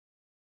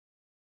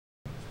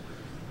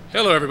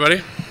Hello,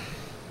 everybody.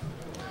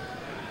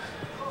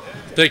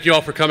 Thank you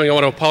all for coming. I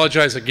want to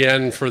apologize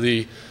again for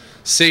the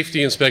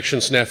safety inspection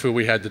snafu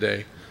we had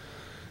today.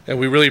 And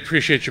we really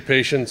appreciate your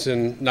patience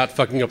in not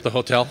fucking up the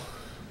hotel.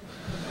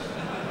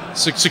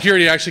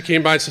 Security actually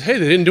came by and said, hey,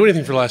 they didn't do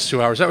anything for the last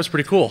 2 hours. That was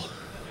pretty cool.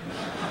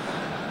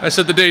 I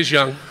said, the day's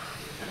young.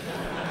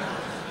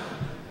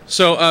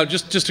 So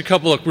just a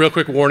couple of real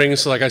quick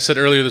warnings. Like I said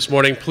earlier this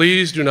morning,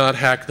 please do not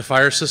hack the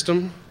fire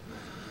system.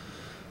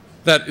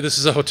 This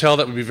is a hotel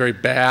that would be very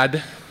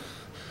bad,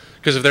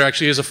 because if there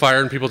actually is a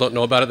fire and people don't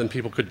know about it, then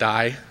people could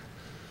die.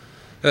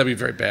 That'd be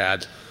very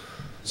bad.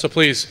 So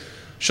please,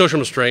 show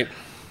some restraint.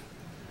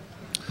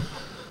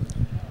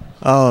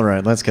 All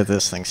right, let's get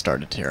this thing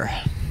started here.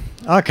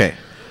 Okay,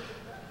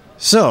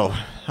 so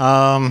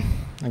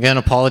again,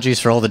 apologies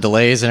for all the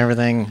delays and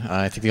everything.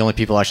 I think the only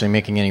people actually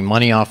making any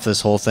money off this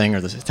whole thing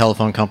are the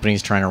telephone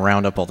companies trying to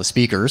round up all the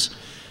speakers.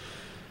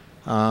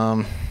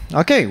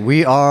 Okay,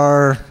 we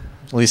are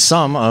at least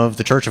some of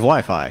the Church of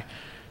Wi-Fi.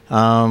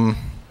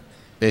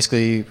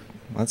 Basically,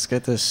 let's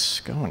get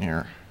this going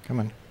here. Come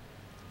on.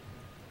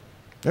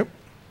 Nope.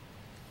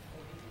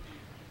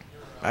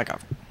 Back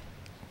off.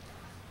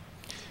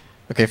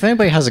 Okay, if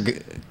anybody has a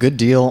good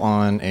deal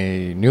on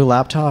a new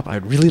laptop,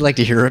 I'd really like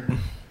to hear it.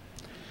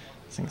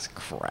 This thing's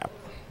crap.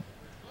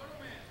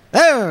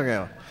 There we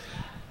go.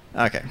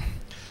 Okay.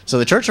 So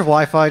the Church of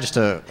Wi-Fi, just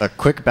a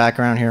quick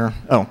background here.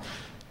 Oh,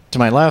 to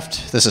my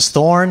left, this is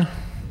Thorn.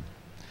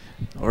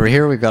 Over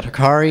here, we've got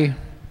Hikari.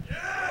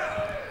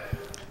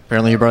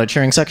 Apparently you brought a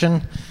cheering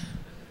section.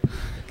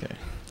 Okay.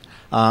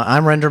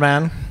 I'm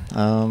RenderMan.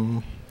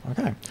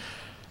 Okay.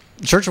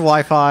 Church of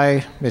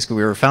Wi-Fi, basically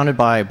we were founded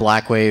by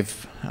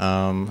Blackwave,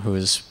 who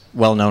is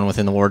well known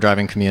within the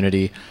WarDriving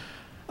community.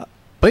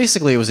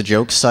 Basically it was a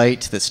joke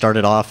site that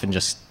started off and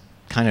just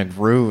kind of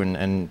grew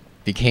and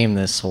became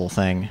this whole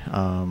thing.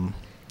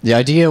 The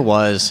idea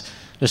was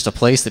just a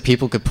place that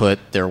people could put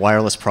their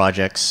wireless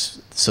projects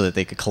so that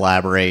they could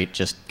collaborate,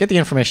 just get the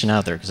information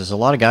out there, because there's a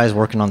lot of guys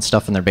working on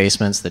stuff in their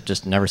basements that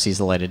just never sees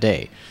the light of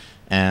day.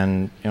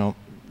 And you know,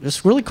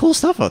 there's really cool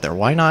stuff out there.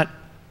 Why not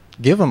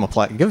give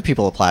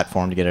people a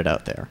platform to get it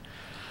out there?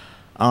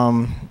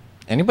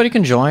 Anybody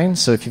can join,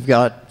 so if you've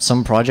got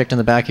some project in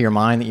the back of your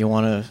mind that you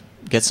want to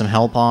get some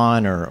help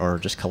on, or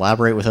just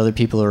collaborate with other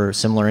people who are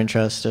similar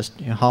interests,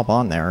 just hop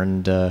on there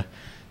and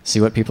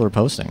see what people are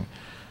posting.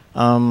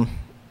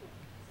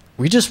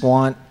 We just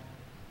want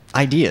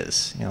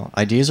ideas.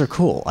 Ideas are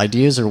cool.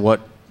 Ideas are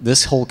what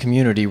this whole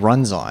community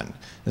runs on.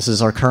 This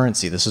is our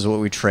currency. This is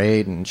what we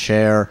trade and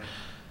share.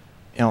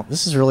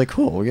 This is really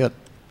cool. We got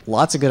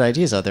lots of good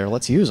ideas out there.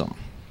 Let's use them.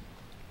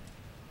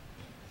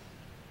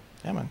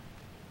 Yeah, man.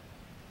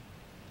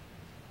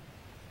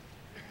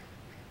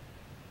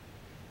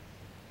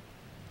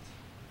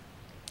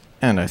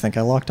 And I think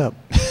I locked up.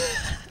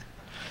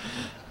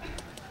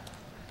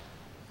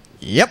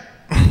 Yep.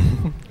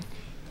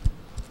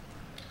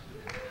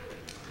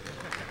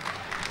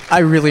 I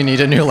really need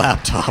a new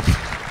laptop.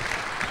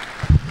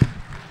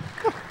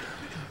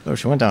 Oh,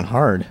 she went down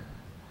hard.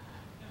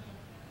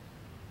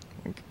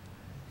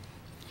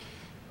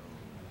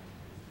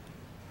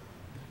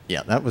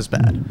 Yeah, that was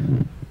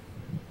bad.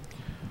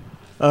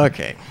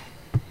 Okay.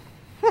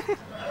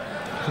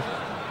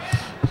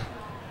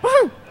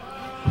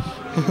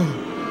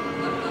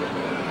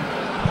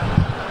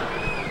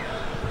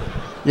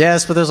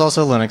 Yes, but there's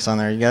also Linux on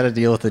there. You got to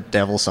deal with the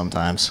devil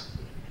sometimes.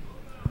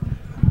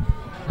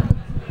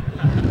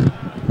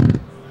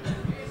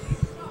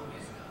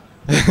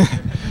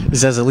 He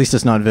says at least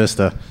it's not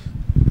Vista.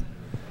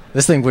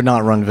 This thing would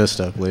not run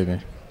Vista, believe me.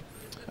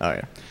 Oh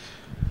yeah.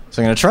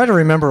 So I'm going to try to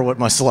remember what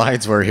my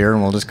slides were here,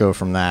 and we'll just go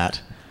from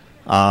that.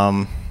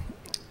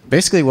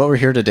 Basically, what we're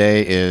here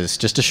today is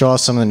just to show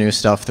off some of the new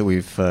stuff that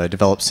we've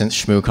developed since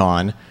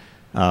Shmoocon.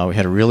 We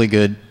had a really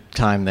good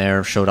time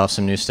there, showed off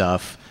some new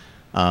stuff.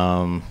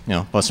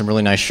 Bought some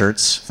really nice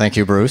shirts. Thank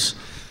you, Bruce.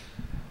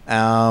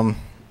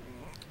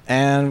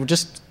 And we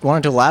just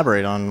wanted to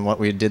elaborate on what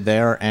we did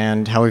there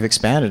and how we've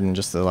expanded in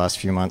just the last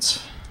few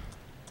months.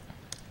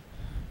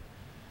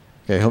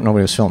 Okay, I hope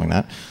nobody was filming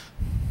that.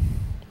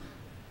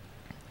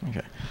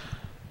 Okay.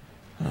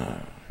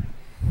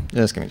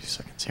 Just give me 2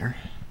 seconds here.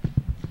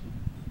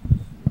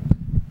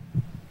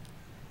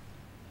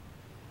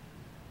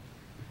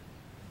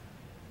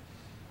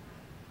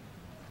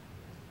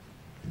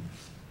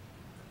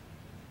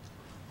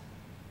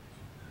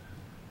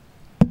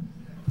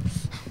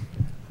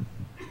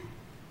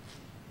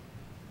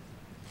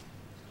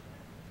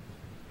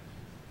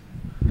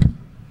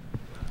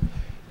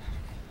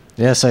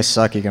 Yes, I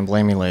suck. You can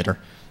blame me later.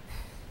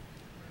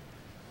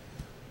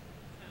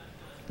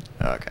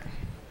 Okay.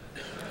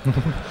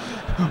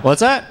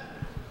 What's that?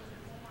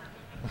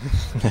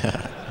 All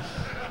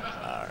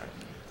right.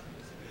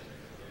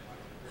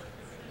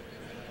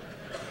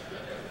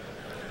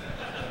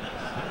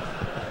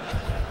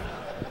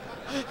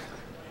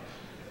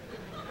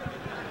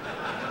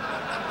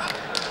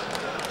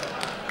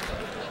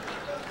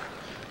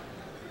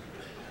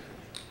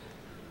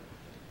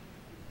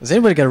 Has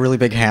anybody got a really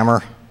big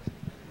hammer?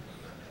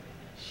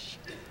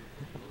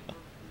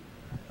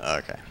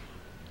 Okay.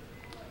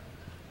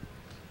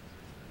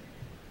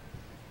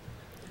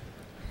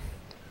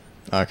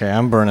 Okay,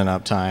 I'm burning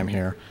up time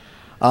here.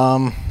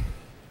 Akari,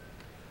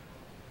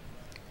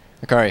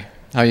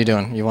 how you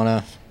doing? You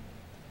wanna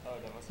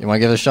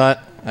give it a shot?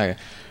 Okay.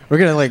 We're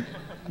gonna like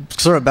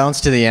sort of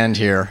bounce to the end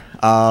here.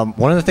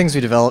 One of the things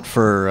we developed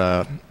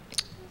for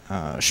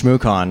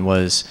Shmoocon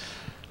was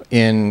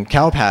in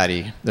cow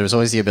patty, there was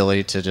always the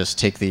ability to just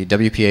take the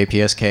WPA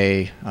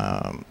PSK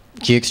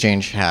key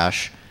exchange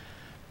hash,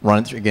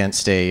 run it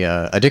against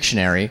a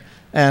dictionary,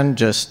 and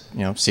just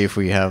see if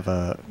we have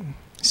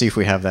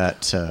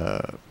that.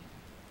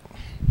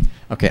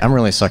 Okay, I'm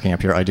really sucking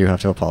up here. I do have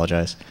to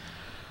apologize.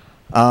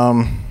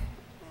 All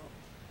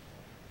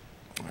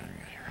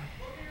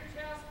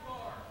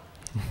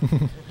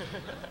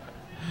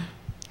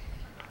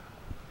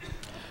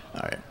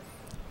right.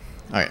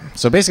 All right.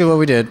 So basically, what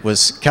we did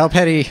was cow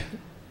patty.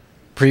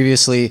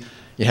 Previously,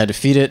 you had to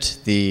feed it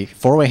the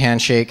four-way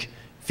handshake,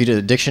 feed it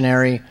a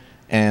dictionary,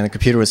 and the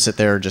computer would sit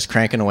there just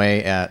cranking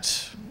away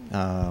at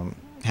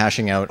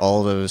hashing out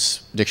all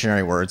those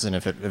dictionary words. And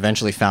if it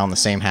eventually found the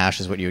same hash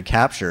as what you had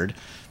captured,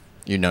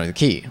 you'd know the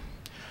key.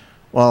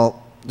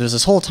 Well, there's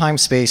this whole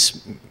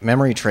time-space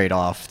memory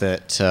trade-off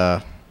that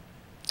a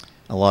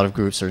lot of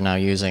groups are now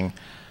using.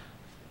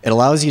 It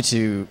allows you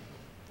to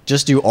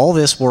just do all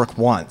this work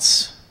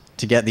once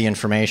to get the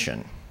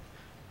information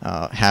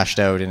hashed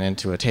out and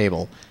into a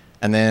table.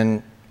 And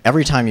then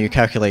every time you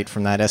calculate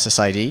from that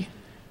SSID,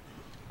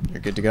 you're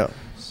good to go.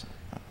 So,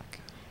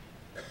 okay.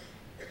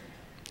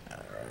 All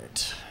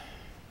right.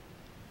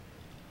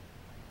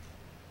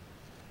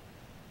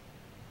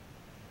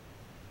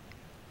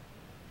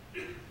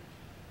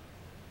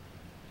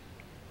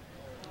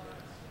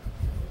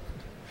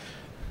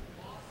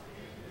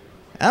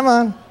 Come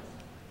on.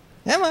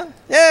 Come on.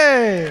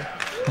 Yay!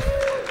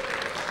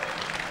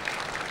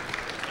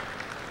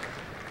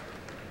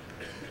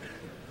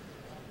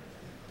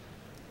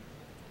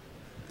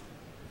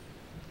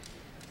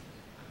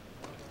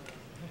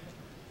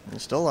 You're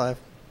still alive.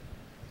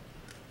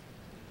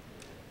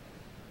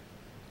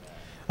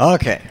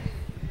 Okay.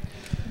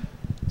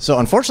 So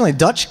unfortunately,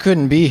 Dutch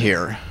couldn't be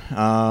here.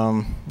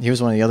 He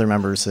was one of the other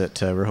members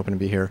that were hoping to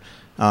be here.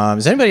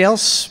 Is anybody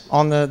else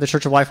on the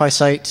Church of Wifi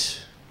site?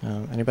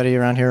 Anybody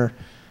around here?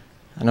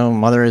 I know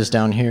Mother is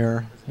down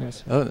here.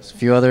 Oh, there's a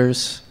few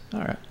others. All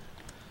right.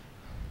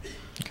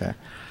 Okay.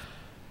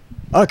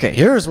 Okay,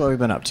 here's what we've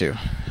been up to.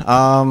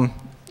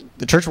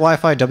 The Church of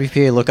Wifi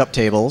WPA lookup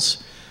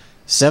tables,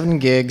 7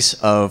 gigs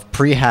of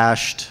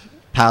pre-hashed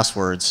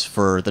passwords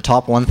for the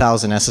top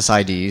 1,000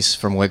 SSIDs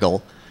from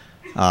Wiggle,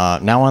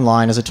 now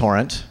online as a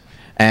torrent.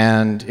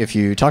 And if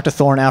you talk to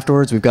Thorn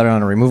afterwards, we've got it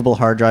on a removable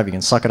hard drive. You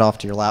can suck it off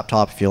to your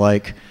laptop if you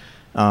like.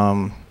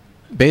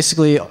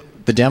 Basically,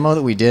 the demo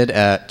that we did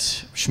at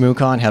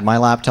Shmoocon had my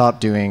laptop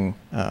doing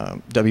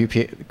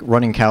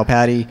running cow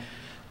patty,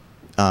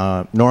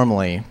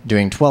 normally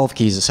doing 12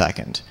 keys a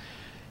second.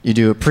 You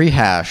do a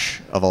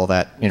pre-hash of all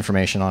that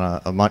information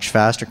on a much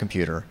faster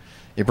computer.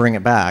 You bring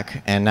it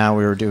back, and now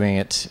we were doing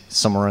it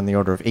somewhere in the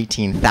order of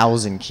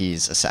 18,000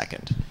 keys a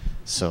second.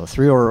 So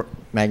 3-order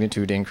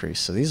magnitude increase.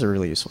 So these are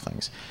really useful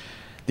things.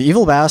 The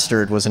Evil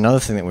Bastard was another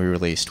thing that we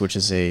released, which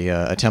is a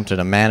attempt at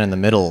a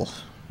man-in-the-middle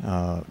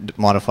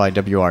modified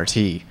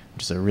WRT,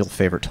 which is a real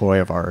favorite toy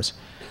of ours.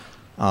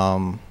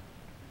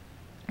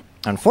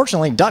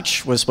 Unfortunately,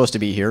 Dutch was supposed to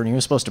be here, and he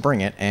was supposed to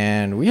bring it,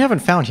 and we haven't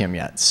found him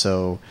yet.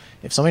 So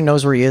if somebody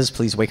knows where he is,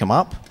 please wake him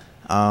up.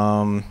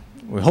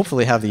 We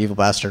hopefully have the Evil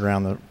Bastard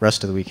around the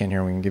rest of the weekend here,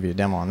 and we can give you a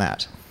demo on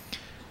that.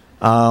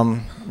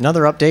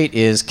 Another update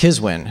is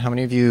Kiswin. How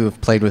many of you have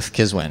played with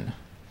Kiswin?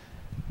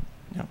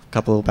 A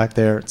couple back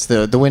there. It's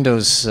the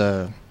Windows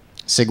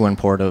Sigwin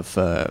port of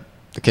the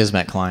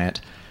Kismet client.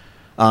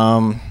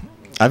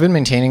 I've been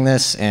maintaining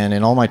this, and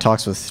in all my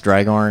talks with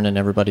Dragorn and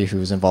everybody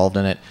who's involved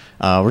in it,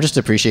 we're just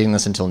appreciating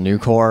this until new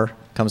core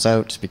comes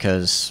out,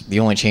 because the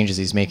only changes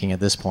he's making at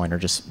this point are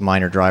just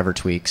minor driver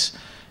tweaks,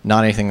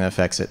 not anything that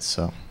affects it.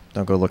 So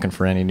don't go looking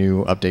for any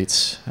new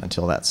updates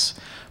until that's.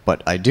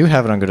 But I do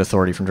have it on good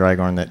authority from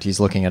Dragorn that he's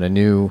looking at a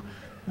new,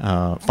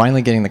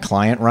 finally getting the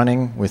client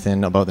running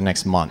within about the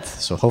next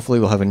month. So hopefully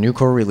we'll have a new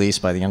core release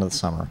by the end of the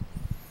summer.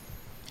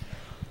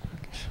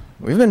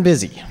 We've been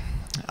busy.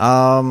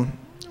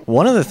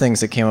 One of the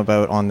things that came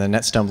about on the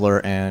NetStumbler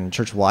and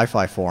Church of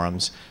Wifi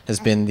forums has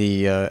been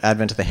the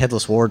advent of the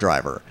headless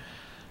WarDriver.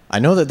 I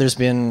know that there's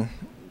been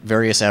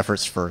various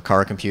efforts for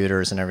car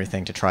computers and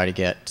everything to try to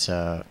get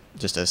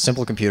just a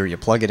simple computer. You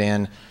plug it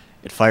in,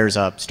 it fires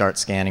up,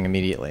 starts scanning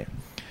immediately.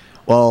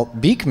 Well,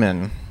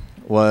 Beekman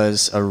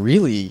was a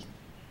really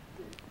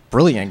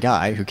brilliant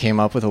guy who came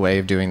up with a way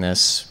of doing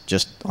this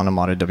just on a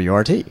modded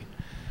WRT.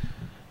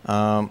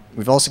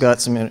 We've also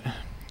got some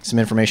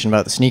information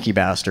about the Sneaky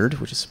Bastard,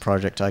 which is a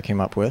project I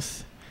came up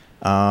with.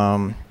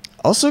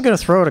 Also going to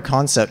throw out a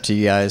concept to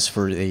you guys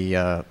for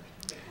a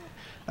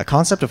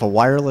concept of a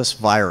wireless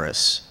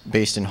virus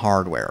based in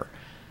hardware.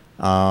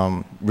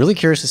 Really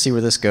curious to see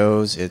where this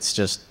goes. It's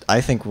just,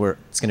 I think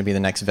it's going to be the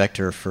next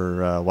vector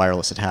for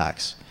wireless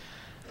attacks.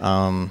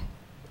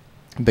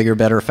 Bigger,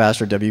 better,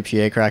 faster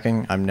WPA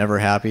cracking. I'm never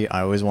happy.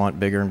 I always want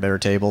bigger and better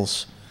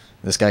tables.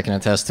 This guy can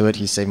attest to it.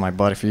 He saved my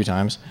butt a few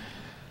times.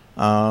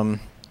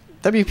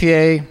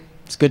 WPA,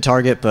 it's a good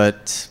target,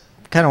 but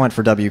kind of went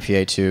for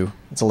WPA too.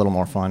 It's a little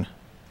more fun.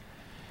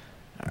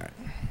 All right.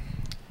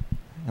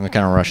 I'm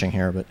kind of rushing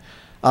here, but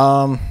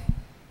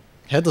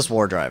headless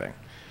WarDriving.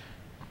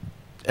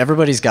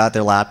 Everybody's got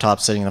their laptop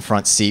sitting in the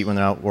front seat when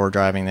they're out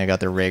WarDriving. They got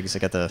their rigs. They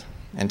got the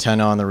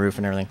antenna on the roof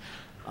and everything.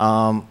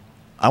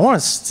 I want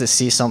us to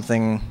see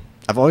something.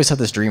 I've always had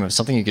this dream of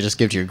something you could just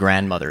give to your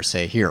grandmother.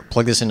 Say, here,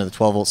 plug this into the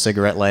 12-volt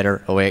cigarette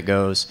lighter. Away it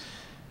goes.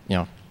 You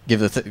know,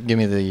 give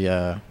me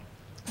the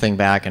thing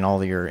back, and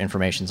all your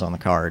information's on the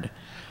card.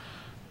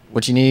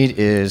 What you need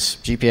is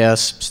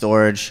GPS,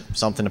 storage,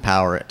 something to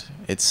power it.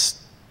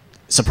 It's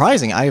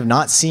surprising. I have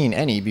not seen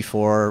any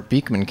before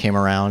Beekman came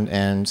around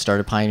and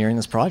started pioneering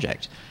this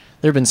project.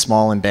 There have been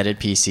small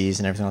embedded PCs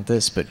and everything like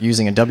this, but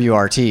using a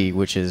WRT,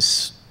 which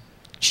is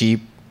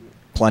cheap,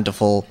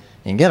 plentiful,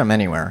 you can get them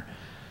anywhere.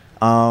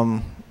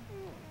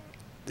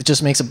 It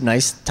just makes a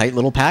nice, tight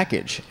little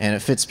package, and it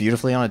fits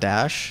beautifully on a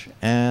dash.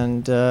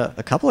 And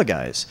a couple of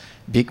guys,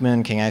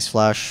 Beekman, King Ice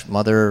Flash,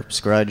 Mother,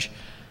 Scrudge,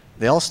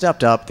 they all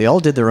stepped up. They all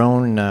did their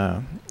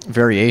own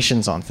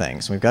variations on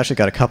things. We've actually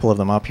got a couple of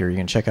them up here you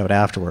can check out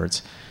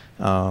afterwards.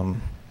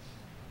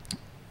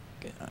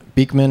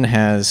 Beekman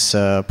has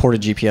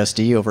ported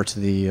GPSD over to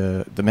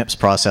the MIPS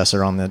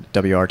processor on the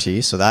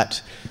WRT, so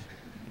that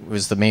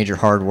was the major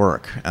hard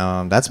work.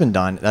 That's been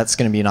done. That's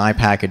going to be an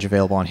iPackage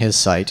available on his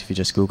site if you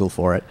just Google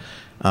for it.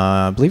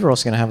 I believe we're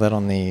also going to have that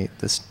on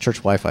this Church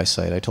Wi-Fi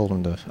site. I told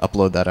him to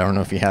upload that. I don't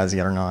know if he has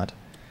yet or not.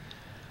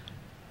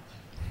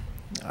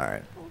 All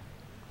right.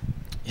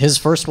 His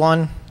first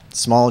one,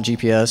 small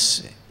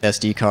GPS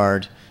SD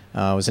card,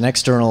 was an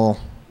external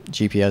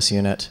GPS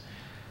unit.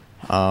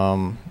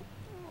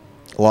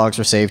 Logs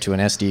were saved to an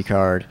SD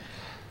card.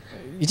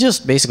 He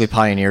just basically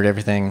pioneered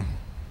everything.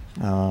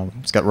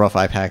 He's got rough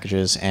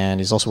iPackages, and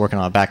he's also working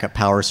on a backup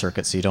power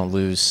circuit so you don't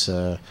lose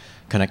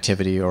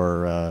connectivity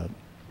or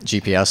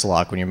GPS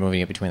lock when you're moving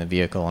it between the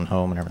vehicle and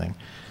home and everything.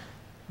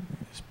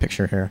 There's a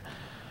picture here.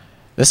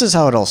 This is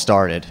how it all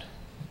started.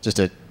 Just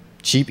a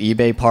cheap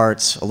eBay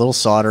parts, a little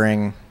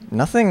soldering,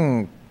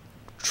 nothing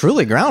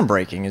truly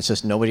groundbreaking. It's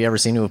just nobody ever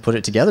seemed to have put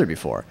it together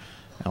before.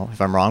 You know,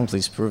 if I'm wrong,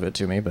 please prove it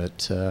to me,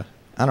 but I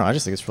don't know, I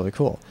just think it's really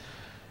cool.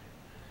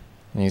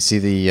 And you see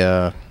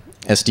the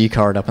SD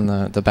card up in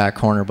the back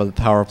corner by the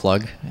power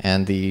plug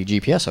and the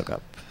GPS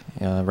hookup,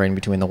 right in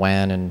between the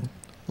WAN and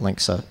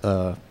Link's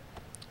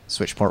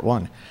switch port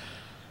 1.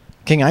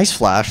 King Ice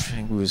Flash,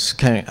 who was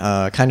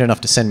kind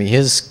enough to send me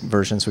his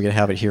version so we could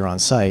have it here on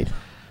site,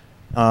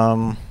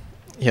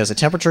 he has a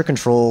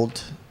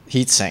temperature-controlled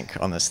heat sink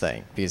on this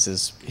thing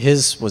because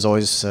his was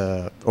always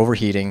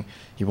overheating.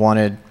 He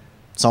wanted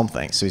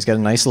something, so he's got a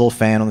nice little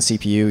fan on the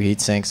CPU, heat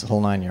sinks, the whole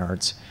 9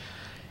 yards.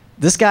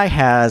 This guy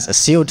has a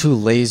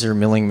CO2 laser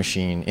milling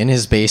machine in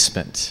his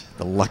basement,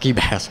 the lucky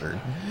bastard,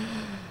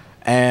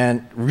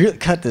 and really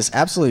cut this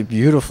absolutely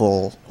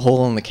beautiful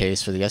hole in the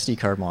case for the SD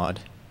card mod.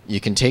 You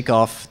can take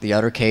off the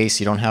outer case.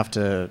 You don't have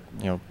to,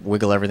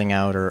 wiggle everything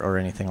out or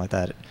anything like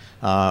that.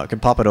 I can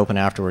pop it open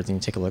afterwards and you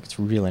can take a look. It's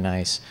really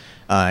nice.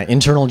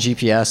 Internal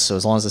GPS, so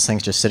as long as this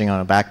thing's just sitting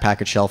on a back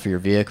package shelf for your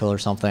vehicle or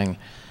something,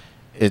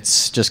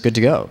 it's just good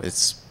to go.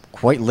 It's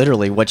quite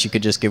literally what you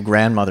could just give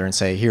grandmother and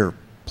say, here,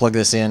 plug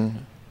this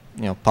in,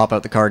 pop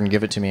out the card and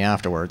give it to me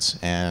afterwards,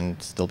 and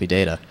there'll be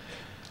data.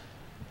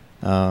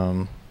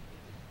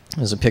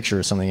 There's a picture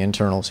of some of the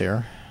internals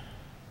here.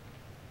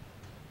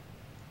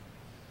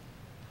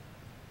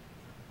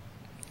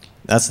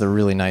 That's the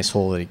really nice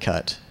hole that he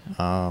cut.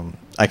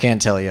 I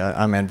can't tell you,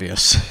 I'm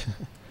envious.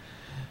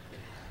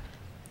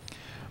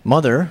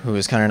 Mother, who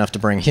was kind enough to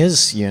bring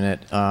his unit,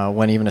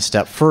 went even a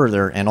step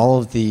further, and all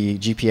of the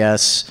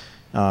GPS,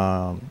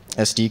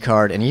 SD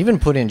card, and even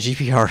put in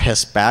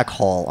GPRS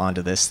backhaul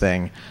onto this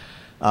thing,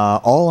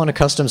 all on a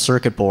custom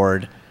circuit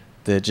board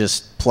that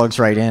just plugs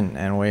right in,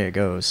 and away it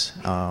goes.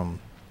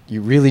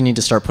 You really need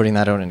to start putting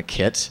that out in a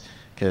kit,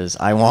 because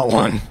I want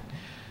one.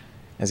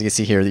 As you can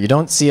see here, you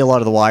don't see a lot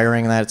of the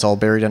wiring and that, it's all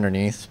buried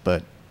underneath,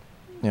 but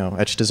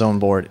etched his own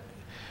board.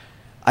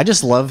 I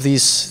just love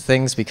these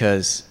things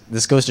because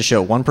this goes to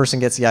show one person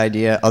gets the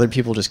idea, other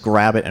people just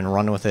grab it and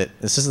run with it.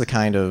 This is the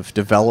kind of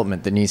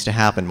development that needs to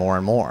happen more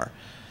and more.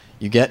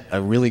 You get a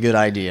really good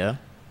idea,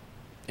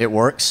 it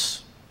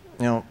works,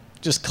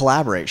 just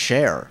collaborate,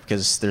 share,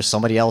 because there's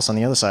somebody else on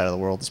the other side of the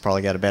world that's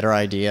probably got a better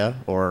idea,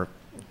 or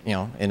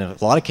in a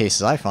lot of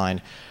cases I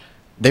find,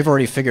 they've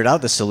already figured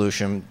out the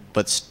solution,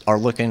 but are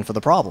looking for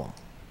the problem.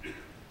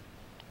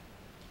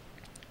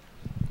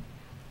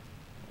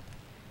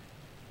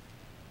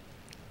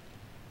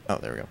 Oh,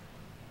 there we go.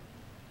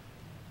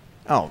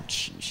 Oh,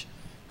 jeez.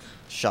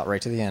 Shot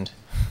right to the end.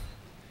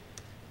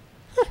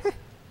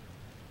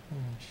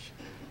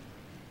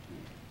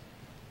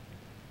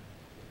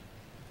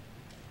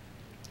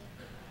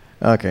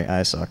 Okay,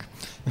 I suck.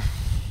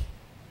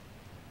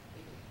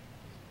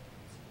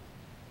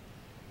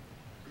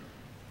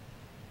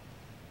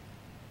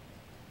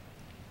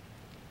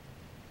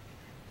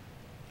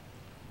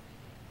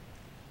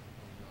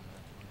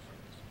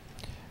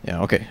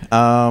 Yeah, okay.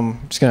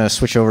 I'm just going to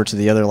switch over to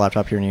the other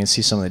laptop here, and you can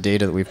see some of the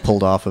data that we've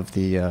pulled off of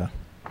the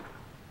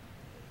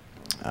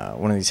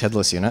one of these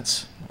headless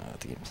units. I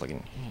think you can plug in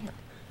here.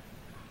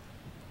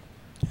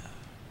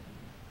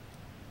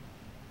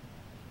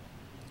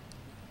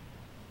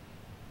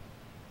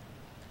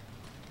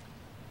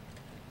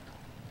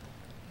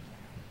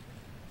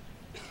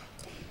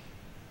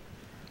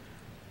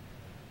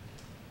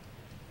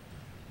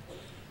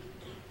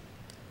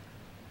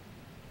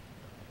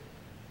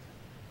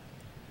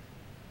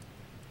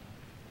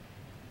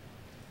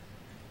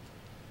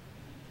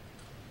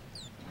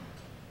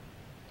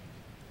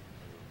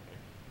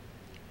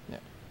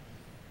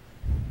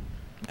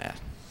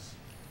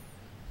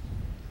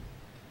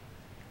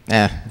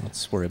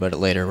 Let's worry about it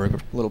later. We're a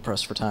little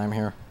pressed for time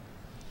here.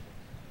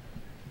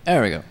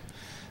 There we go.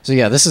 So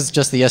yeah, this is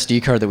just the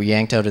SD card that we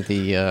yanked out of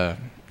the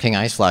King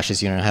Ice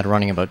Flashes unit. I had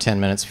running about 10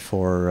 minutes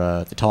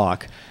before the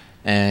talk.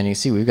 And you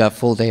see we've got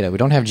full data. We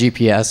don't have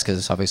GPS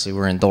because obviously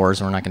we're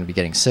indoors and we're not going to be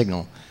getting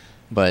signal.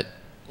 But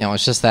you know,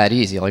 it's just that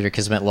easy. All your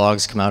Kismet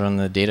logs come out on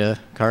the data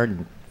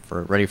card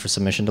for ready for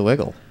submission to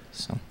Wiggle.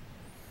 So,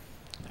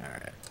 all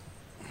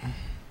right.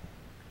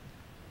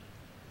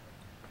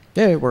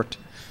 Yeah, it worked.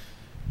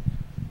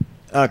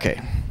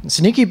 Okay,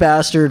 Sneaky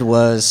Bastard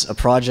was a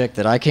project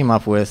that I came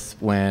up with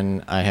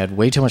when I had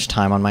way too much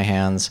time on my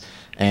hands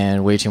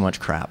and way too much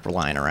crap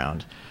lying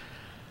around.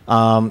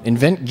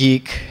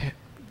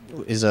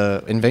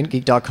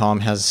 InventGeek.com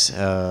has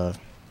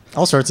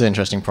all sorts of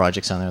interesting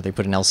projects on there. They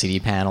put an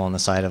LCD panel on the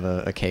side of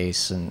a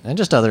case and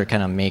just other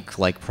kind of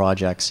make-like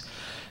projects.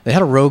 They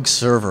had a rogue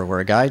server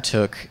where a guy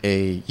took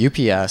a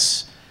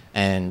UPS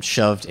and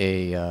shoved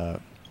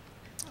a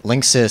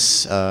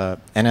Linksys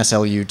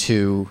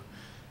NSLU2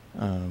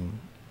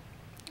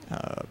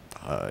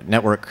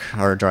 network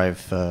hard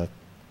drive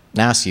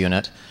NAS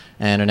unit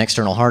and an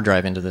external hard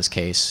drive into this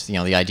case. You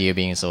know, the idea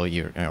being so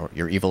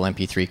your evil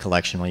MP3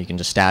 collection, well, you can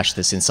just stash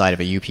this inside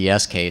of a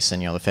UPS case,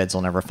 and you know the feds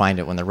will never find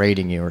it when they're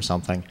raiding you or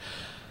something.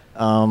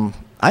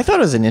 I thought it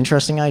was an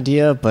interesting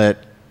idea,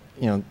 but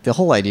you know the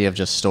whole idea of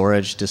just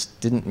storage just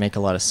didn't make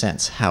a lot of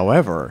sense.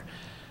 However,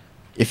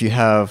 if you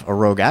have a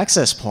rogue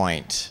access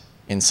point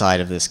inside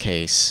of this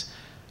case,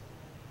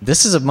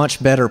 this is a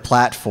much better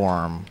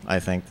platform, I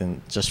think,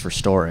 than just for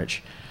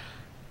storage.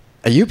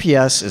 A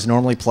UPS is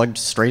normally plugged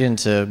straight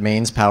into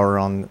mains power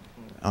and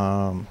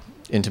a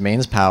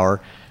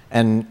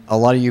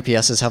lot of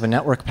UPSs have a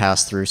network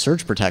pass-through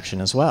surge protection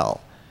as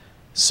well.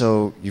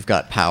 So you've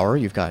got power,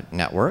 you've got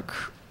network.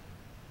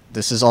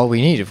 This is all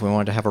we need if we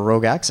want to have a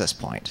rogue access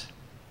point.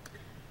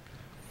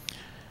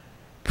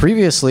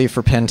 Previously,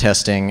 for pen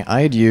testing,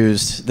 I had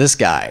used this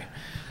guy.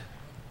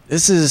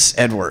 This is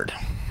Edward.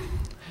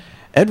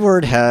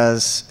 Edward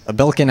has a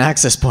Belkin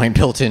access point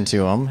built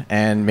into him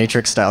and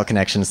matrix-style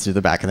connections through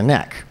the back of the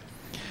neck.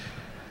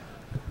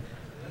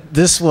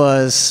 This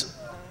was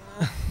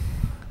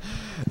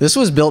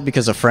built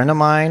because a friend of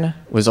mine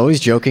was always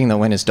joking that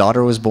when his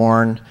daughter was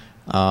born,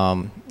 you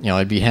know,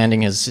 I'd be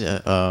handing his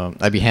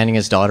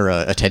daughter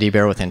a teddy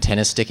bear with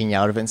antennas sticking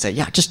out of it and say,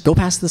 "Yeah, just go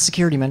past the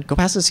security man. Go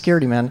past the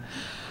security man."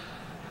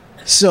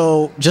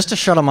 So just to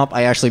shut him up,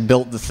 I actually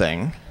built the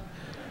thing.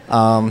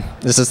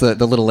 This is the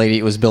little lady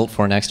it was built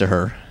for next to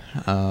her,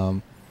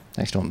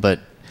 next to him. But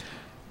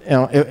you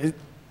know,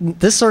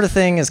 this sort of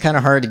thing is kind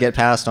of hard to get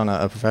past on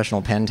a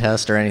professional pen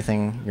test or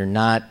anything. You're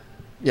not,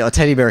 you know, a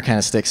teddy bear kind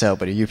of sticks out,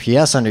 but a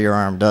UPS under your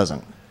arm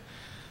doesn't.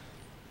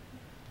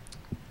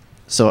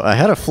 So I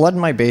had a flood in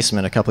my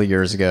basement a couple of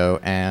years ago,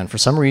 and for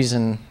some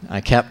reason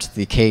I kept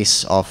the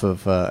case off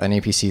of an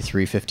APC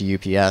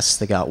 350 UPS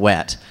that got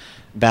wet.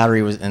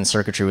 Battery and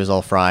circuitry was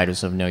all fried, it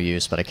was of no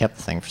use, but I kept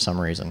the thing for some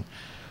reason.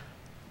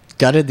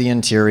 Gutted the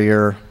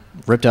interior,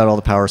 ripped out all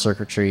the power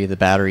circuitry, the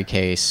battery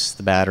case,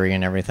 the battery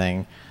and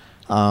everything.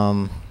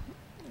 A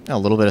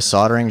little bit of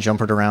soldering,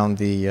 jumpered around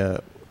the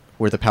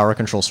where the power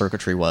control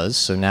circuitry was.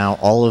 So now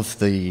all of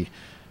the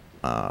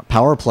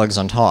power plugs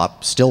on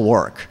top still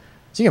work.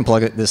 So you can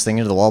plug this thing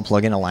into the wall,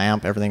 plug in a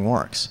lamp, everything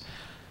works.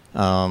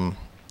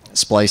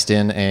 Spliced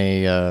in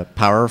a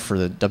power for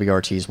the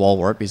WRT's wall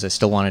wart because I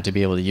still wanted to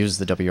be able to use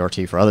the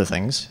WRT for other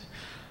things.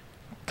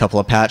 Couple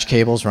of patch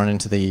cables run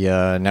into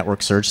the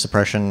network surge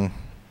suppression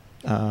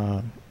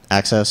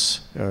access,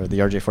 or the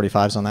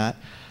RJ45s on that,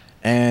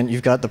 and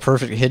you've got the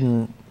perfect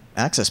hidden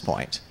access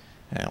point.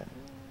 You know,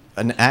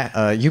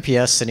 a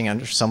UPS sitting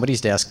under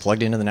somebody's desk,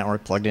 plugged into the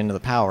network, plugged into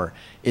the power,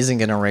 isn't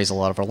going to raise a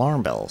lot of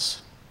alarm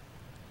bells.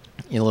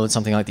 You load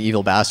something like the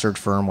Evil Bastard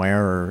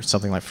firmware or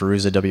something like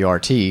Feruza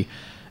WRT,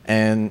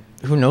 and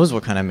who knows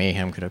what kind of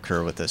mayhem could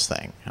occur with this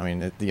thing. I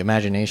mean, the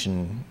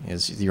imagination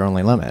is your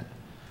only limit.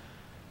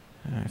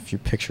 A few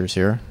pictures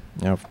here.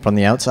 You know, from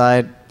the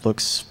outside,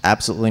 looks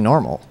absolutely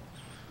normal.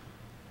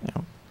 You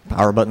know,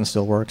 power button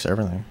still works,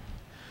 everything.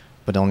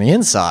 But on the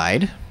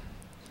inside,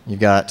 you've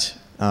got,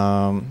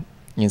 you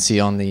can see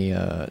on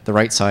the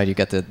right side, you've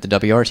got the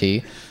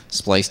WRT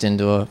spliced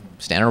into a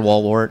standard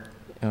wall wart.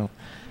 You know,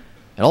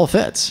 it all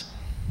fits.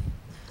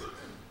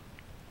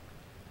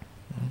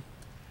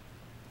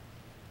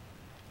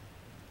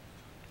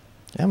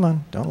 Come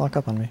on, don't lock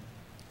up on me.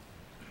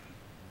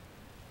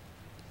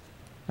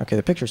 Okay,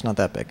 the picture's not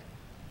that big.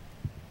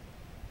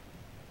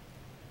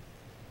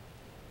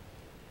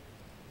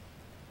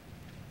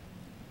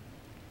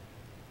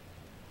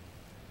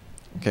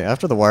 Okay,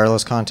 after the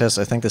wireless contest,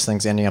 I think this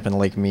thing's ending up in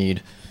Lake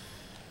Mead.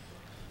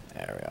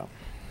 There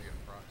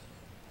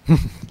we go.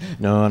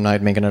 No, I'm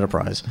not making it a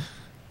prize.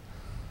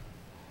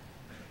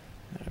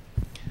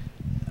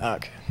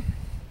 Okay.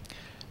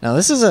 Now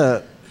this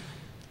is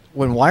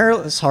when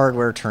wireless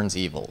hardware turns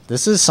evil.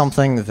 This is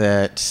something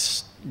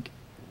that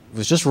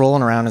was just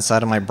rolling around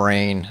inside of my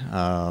brain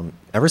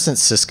ever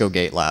since Cisco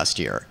Gate last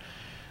year.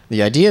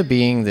 The idea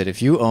being that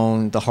if you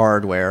own the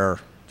hardware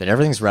that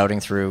everything's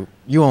routing through,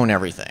 you own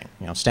everything.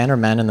 You know, standard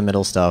man in the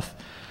middle stuff.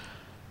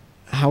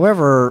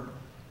 However,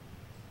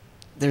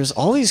 there's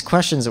all these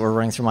questions that were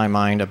running through my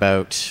mind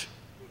about,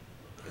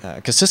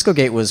 because Cisco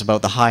Gate was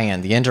about the high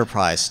end, the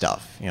enterprise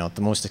stuff, you know,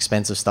 the most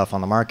expensive stuff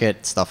on the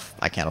market, stuff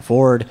I can't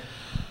afford.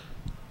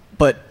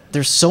 But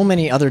there's so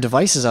many other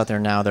devices out there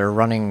now that are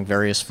running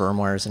various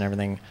firmwares and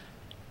everything.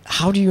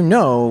 How do you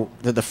know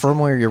that the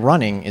firmware you're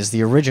running is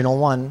the original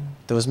one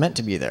that was meant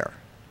to be there?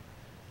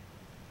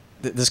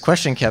 This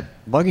question kept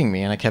bugging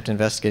me, and I kept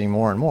investigating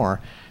more and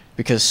more,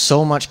 because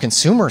so much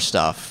consumer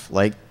stuff,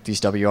 like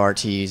these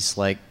WRTs,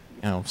 like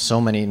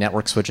so many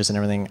network switches and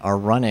everything, are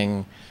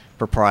running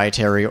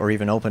proprietary or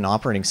even open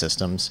operating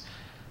systems,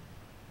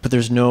 but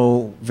there's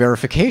no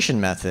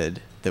verification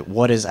method that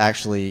what is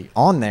actually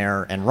on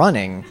there and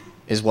running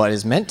is what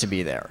is meant to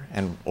be there,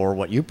 or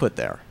what you put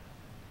there.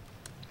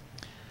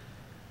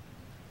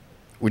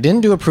 We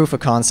didn't do a proof of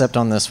concept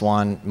on this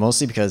one,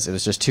 mostly because it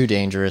was just too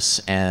dangerous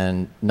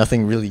and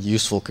nothing really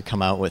useful could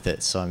come out with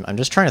it. So I'm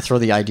just trying to throw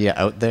the idea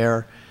out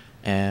there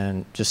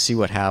and just see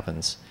what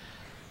happens.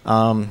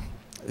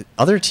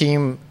 Other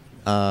team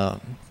for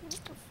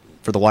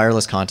the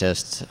wireless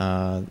contest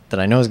that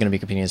I know is going to be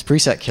competing is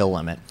Preset Kill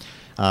Limit.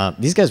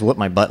 These guys whooped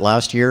my butt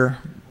last year,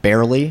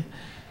 barely,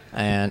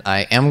 and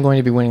I am going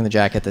to be winning the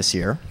jacket this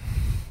year.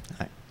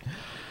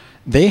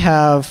 They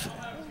have...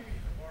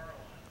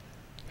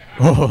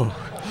 Oh.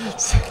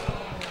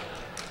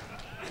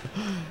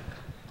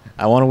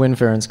 I want to win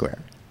fair and square.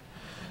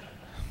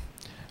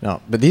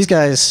 No, but these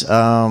guys,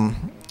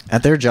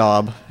 at their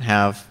job,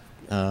 have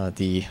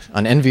the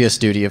unenvious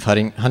duty of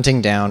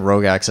hunting down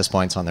rogue access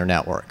points on their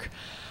network.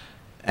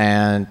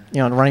 And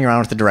running around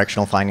with the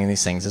directional finding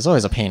these things is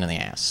always a pain in the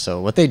ass. So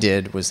what they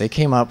did was they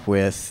came up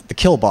with the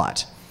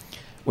Killbot,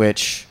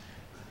 which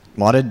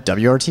modded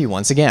WRT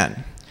once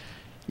again.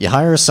 You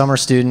hire a summer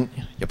student,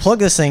 you plug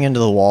this thing into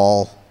the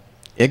wall,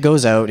 it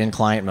goes out in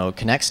client mode,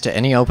 connects to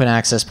any open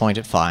access point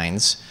it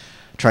finds,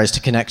 tries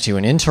to connect to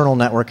an internal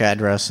network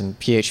address and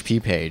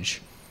PHP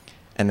page,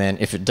 and then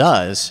if it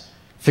does,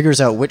 figures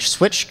out which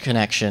switch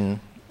connection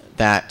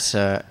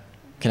that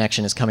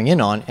connection is coming in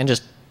on and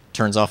just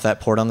turns off that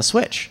port on the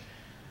switch.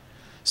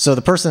 So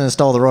the person that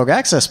installed the rogue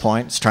access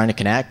point is trying to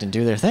connect and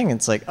do their thing, and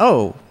it's like,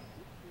 oh,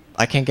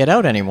 I can't get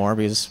out anymore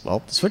because,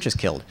 well, the switch is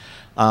killed.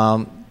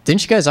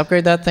 Didn't you guys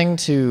upgrade that thing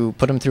to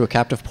put them through a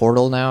captive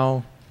portal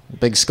now?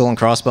 Big skull and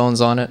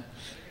crossbones on it?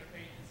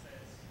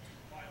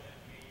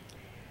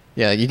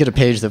 Yeah, you get a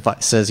page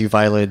that says you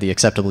violated the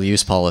acceptable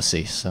use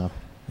policy. So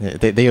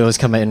they always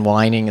come in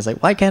whining. It's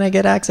like, why can't I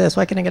get access?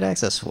 Why can't I get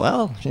access?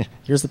 Well,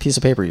 here's the piece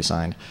of paper you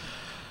signed.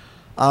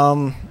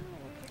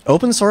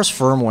 Open source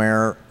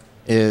firmware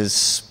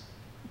is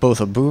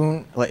both a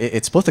boon.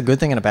 It's both a good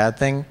thing and a bad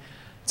thing.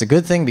 It's a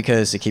good thing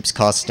because it keeps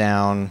costs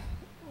down,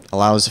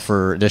 allows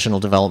for additional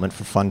development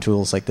for fun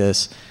tools like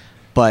this.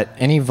 But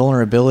any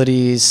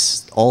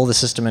vulnerabilities, all the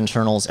system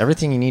internals,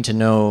 everything you need to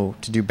know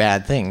to do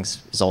bad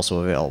things is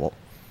also available.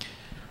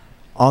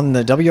 On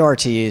the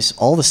WRTs,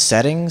 all the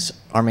settings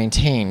are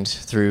maintained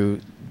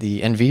through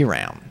the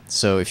NVRAM.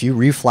 So if you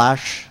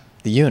reflash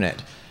the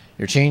unit,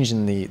 you're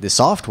changing the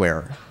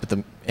software, but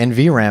the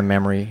NVRAM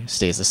memory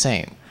stays the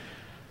same.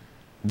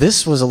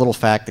 This was a little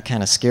fact that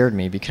kind of scared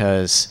me,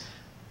 because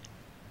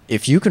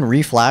if you can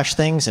reflash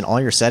things and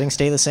all your settings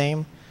stay the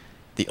same,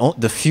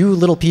 the few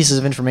little pieces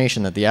of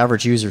information that the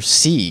average user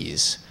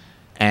sees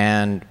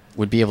and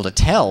would be able to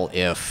tell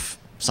if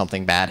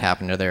something bad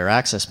happened to their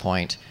access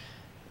point,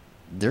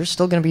 they're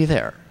still going to be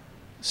there.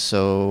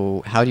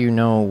 So how do you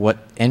know what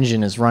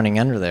engine is running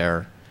under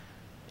there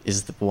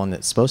is the one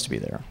that's supposed to be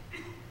there?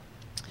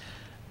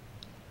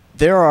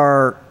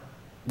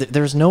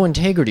 There's no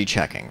integrity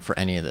checking for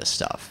any of this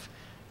stuff.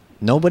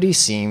 Nobody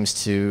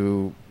seems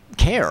to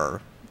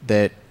care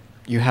that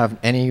you have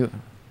any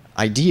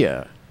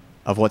idea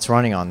of what's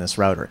running on this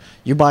router.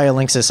 You buy a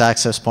Linksys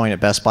access point at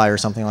Best Buy or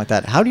something like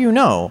that. How do you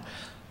know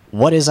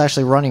what is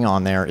actually running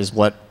on there is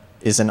what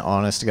is an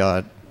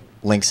honest-to-God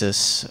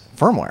Linksys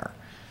firmware?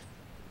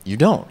 You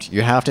don't.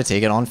 You have to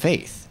take it on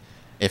faith.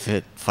 If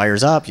it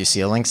fires up, you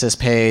see a Linksys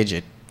page,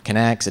 it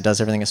connects, it does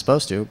everything it's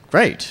supposed to,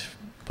 great.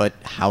 But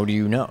how do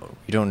you know?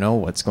 You don't know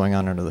what's going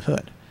on under the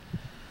hood.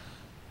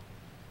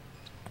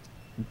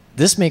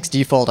 This makes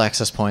default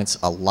access points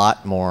a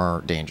lot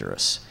more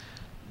dangerous.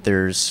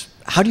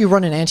 How do you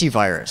run an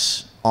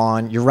antivirus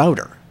on your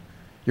router?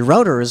 Your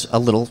router is a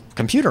little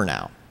computer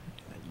now.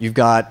 you've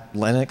got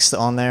Linux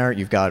on there,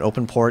 you've got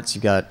open ports,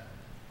 you've got,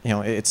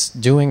 it's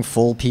doing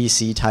full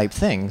PC type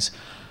things.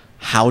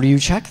 How do you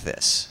check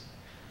this?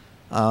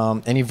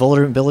 Any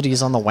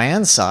vulnerabilities on the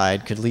WAN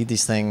side could lead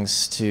these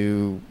things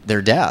to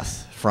their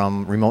death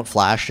from remote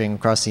flashing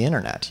across the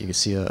internet. You can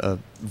see a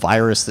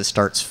virus that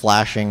starts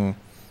flashing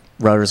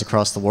routers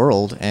across the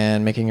world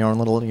and making your own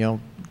little,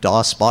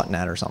 DOS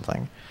botnet or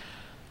something.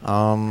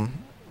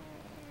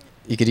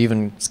 You could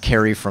even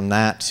carry from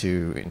that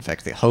to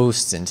infect the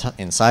hosts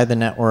inside the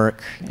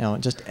network,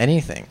 just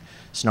anything.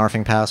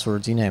 Snarfing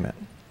passwords, you name it.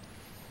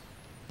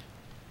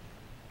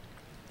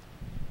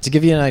 To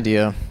give you an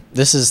idea,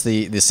 this is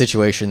the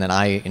situation that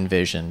I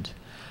envisioned.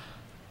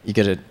 You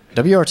get a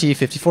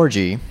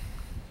WRT54G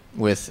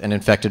with an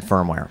infected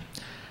firmware.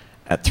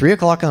 At 3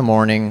 o'clock in the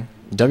morning,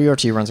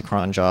 WRT runs a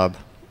cron job,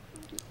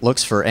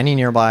 looks for any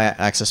nearby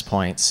access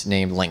points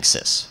named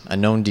Linksys, a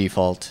known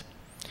default.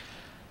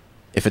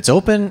 If it's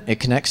open, it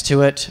connects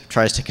to it,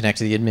 tries to connect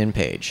to the admin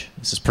page.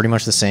 This is pretty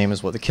much the same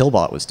as what the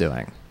killbot was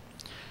doing.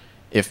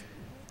 If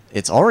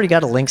it's already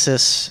got a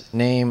Linksys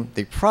name,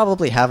 they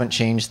probably haven't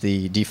changed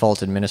the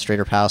default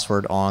administrator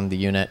password on the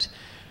unit.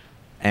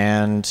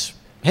 And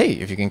hey,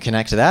 if you can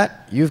connect to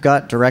that, you've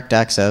got direct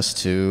access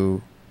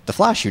to the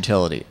flash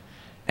utility.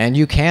 And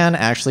you can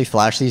actually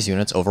flash these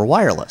units over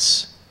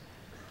wireless.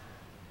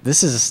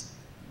 This is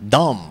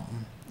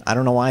dumb. I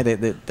don't know why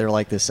they're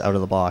like this out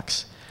of the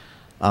box.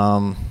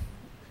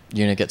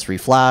 Unit gets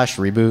reflashed,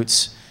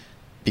 reboots.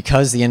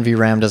 Because the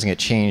NVRAM doesn't get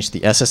changed,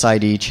 the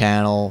SSID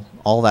channel,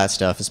 all that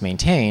stuff is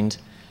maintained.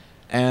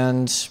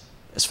 And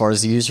as far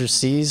as the user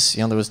sees,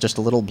 there was just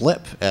a little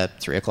blip at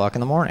 3 o'clock in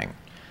the morning.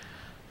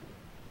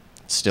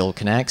 Still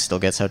connects, still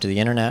gets out to the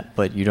internet,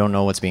 but you don't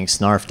know what's being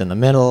snarfed in the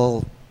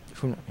middle.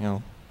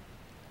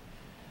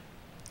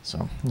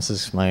 So this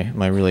is my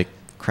really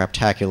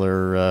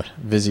craptacular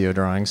Visio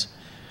drawings.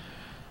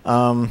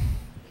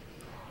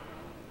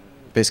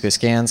 Basically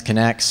scans,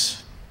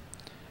 connects,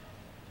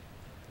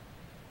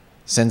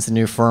 sends the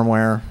new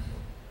firmware.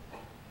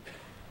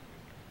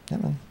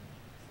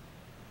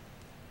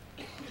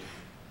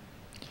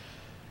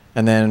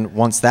 And then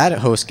once that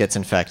host gets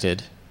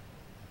infected,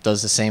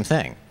 does the same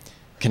thing.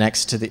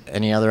 Connects to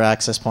any other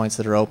access points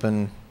that are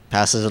open,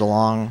 passes it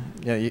along.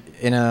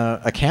 In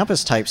a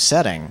campus type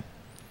setting,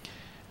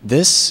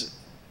 this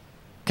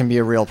can be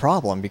a real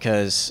problem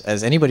because,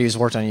 as anybody who's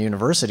worked on a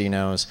university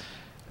knows,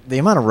 the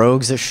amount of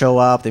rogues that show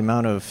up, the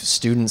amount of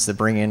students that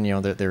bring in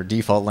their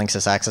default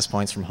Linksys access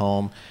points from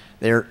home,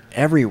 they're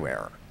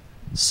everywhere.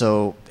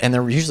 So, and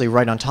they're usually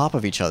right on top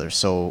of each other.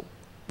 So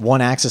one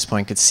access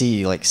point could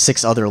see like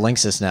 6 other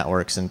Linksys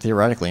networks and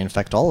theoretically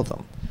infect all of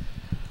them.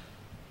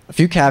 A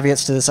few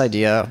caveats to this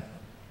idea.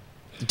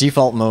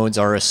 Default modes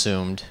are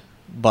assumed,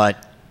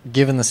 but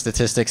given the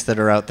statistics that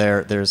are out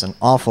there, there's an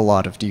awful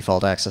lot of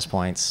default access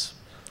points.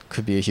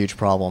 Could be a huge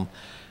problem.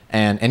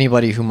 And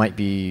anybody who might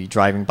be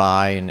driving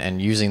by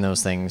and using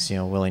those things,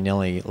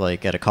 willy-nilly,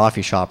 like at a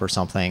coffee shop or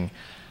something,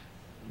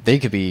 they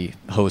could be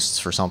hosts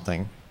for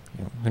something.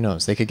 Who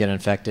knows? They could get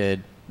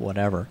infected,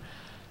 whatever.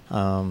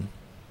 You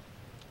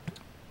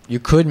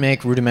could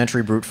make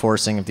rudimentary brute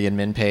forcing of the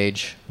admin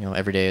page.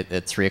 Every day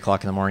at 3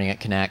 o'clock in the morning, it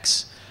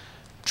connects,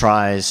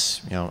 tries,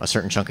 a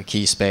certain chunk of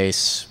key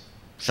space,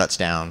 shuts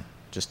down.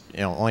 Just,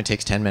 only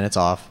takes 10 minutes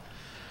off.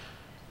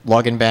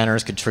 Login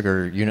banners could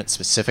trigger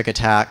unit-specific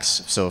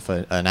attacks. So if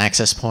an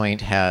access point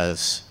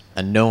has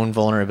a known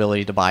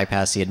vulnerability to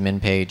bypass the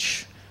admin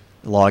page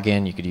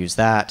login, you could use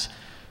that.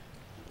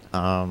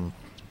 You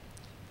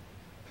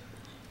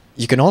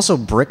can also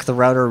brick the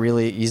router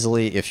really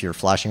easily if you're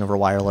flashing over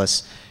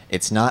wireless.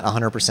 It's not a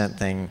 100%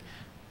 thing,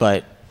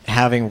 but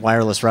having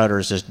wireless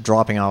routers just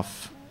dropping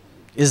off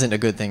isn't a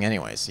good thing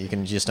anyways. You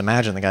can just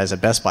imagine the guys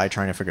at Best Buy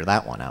trying to figure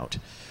that one out.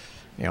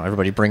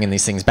 Everybody bringing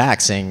these things back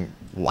saying,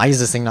 why is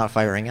this thing not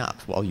firing up?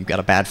 Well, you got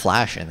a bad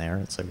flash in there.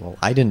 It's like, well,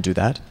 I didn't do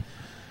that.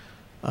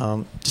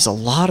 Just a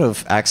lot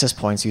of access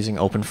points using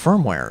open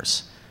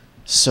firmwares.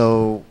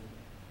 So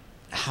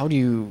how do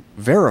you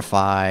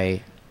verify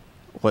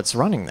what's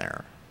running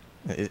there?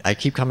 I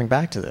keep coming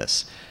back to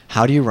this.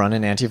 How do you run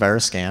an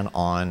antivirus scan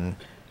on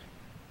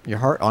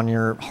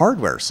your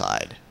hardware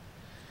side?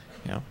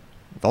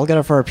 We've all got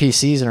it for our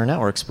PCs and our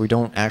networks, but we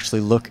don't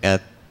actually look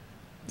at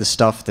the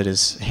stuff that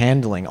is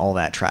handling all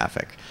that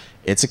traffic.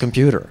 It's a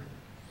computer.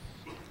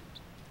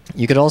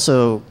 You could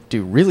also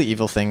do really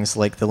evil things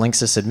like the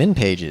Linksys admin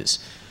pages.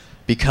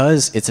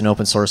 Because it's an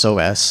open source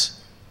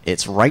OS,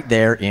 it's right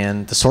there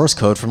in the source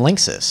code from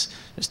Linksys.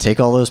 Just take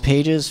all those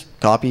pages,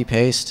 copy,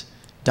 paste,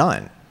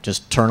 done.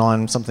 Just turn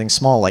on something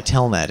small like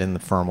Telnet in the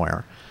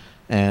firmware,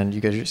 and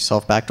you get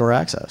yourself backdoor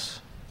access.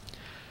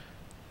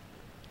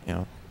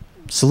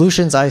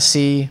 Solutions I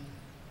see,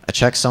 a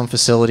checksum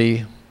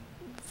facility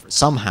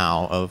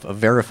somehow of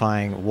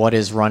verifying what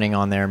is running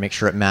on there, make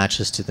sure it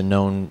matches to the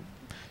known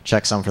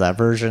checksum for that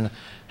version.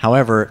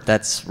 However,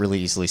 that's really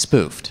easily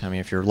spoofed. I mean,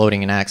 if you're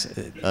loading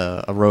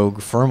a rogue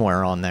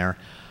firmware on there,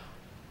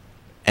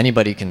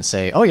 anybody can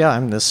say, oh yeah,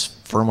 I'm this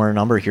firmware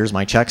number, here's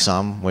my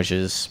checksum, which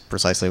is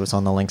precisely what's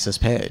on the Linksys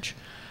page.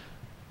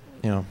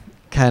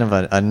 kind of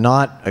a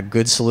not a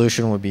good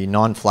solution would be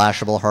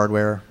non-flashable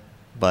hardware,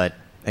 but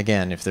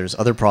again, if there's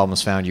other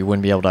problems found, you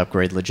wouldn't be able to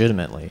upgrade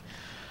legitimately.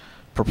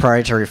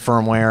 Proprietary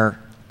firmware,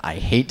 I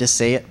hate to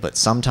say it, but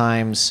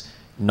sometimes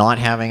not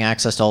having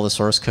access to all the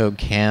source code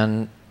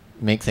can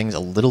make things a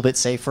little bit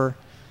safer.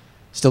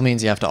 Still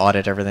means you have to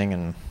audit everything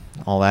and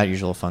all that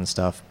usual fun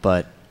stuff,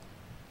 but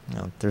you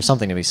know, there's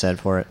something to be said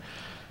for it.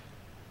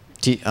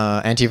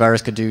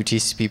 Antivirus could do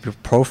TCP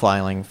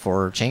profiling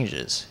for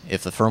changes.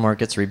 If the firmware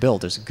gets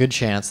rebuilt, there's a good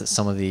chance that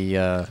some of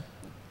the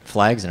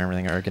flags and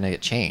everything are going to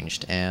get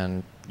changed,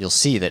 and you'll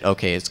see that,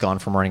 okay, it's gone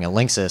from running a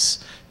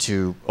Linksys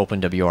to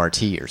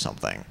OpenWRT or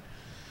something.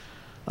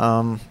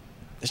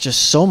 There's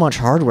just so much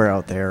hardware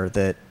out there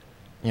that,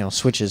 you know,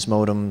 switches,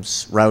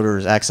 modems,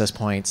 routers, access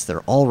points,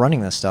 they're all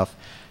running this stuff,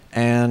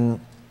 and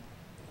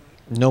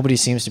nobody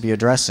seems to be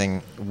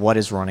addressing what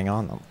is running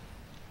on them.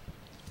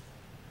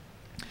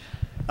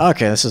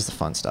 Okay, this is the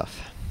fun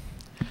stuff.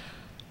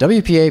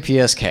 WPA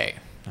PSK.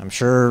 I'm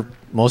sure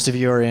most of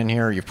you are in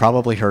here. You've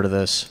probably heard of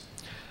this.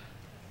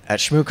 At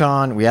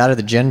Shmoocon, we added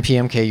the Gen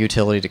PMK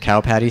utility to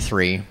CowPatty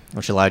 3,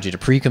 which allowed you to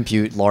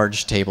pre-compute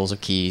large tables of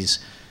keys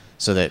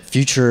so that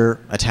future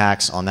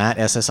attacks on that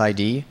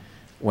SSID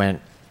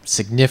went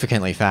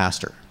significantly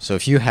faster. So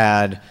if you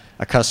had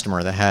a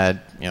customer that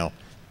had, you know,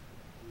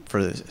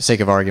 for the sake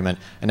of argument,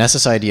 an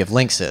SSID of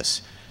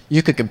Linksys,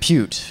 you could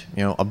compute,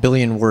 you know, a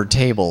billion-word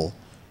table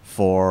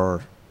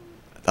for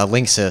a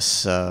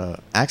Linksys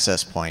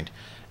access point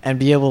and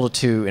be able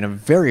to, in a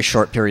very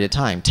short period of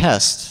time,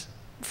 test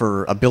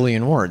for a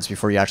billion words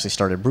before you actually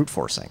started brute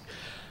forcing.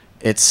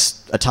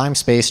 It's a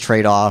time-space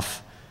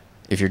trade-off.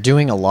 If you're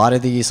doing a lot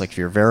of these, like if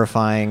you're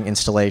verifying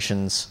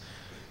installations,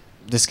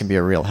 this can be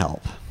a real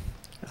help.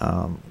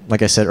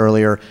 Like I said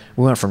earlier,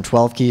 we went from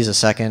 12 keys a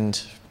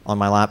second on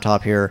my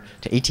laptop here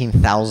to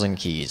 18,000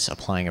 keys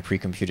applying a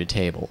pre-computed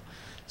table.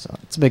 So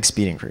it's a big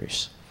speed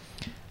increase.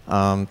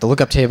 The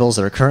lookup tables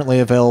that are currently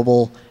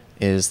available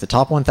is the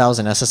top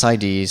 1,000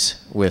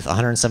 SSIDs with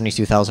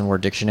 172,000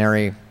 word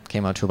dictionary,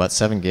 came out to about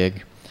 7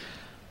 gig.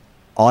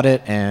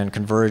 Audit and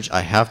Converge,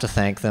 I have to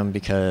thank them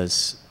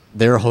because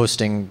they're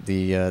hosting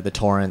the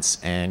torrents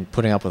and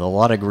putting up with a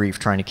lot of grief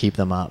trying to keep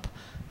them up.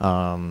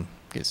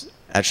 Because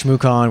at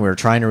Shmoocon, we were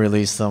trying to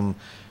release them.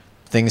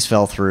 Things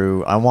fell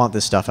through. I want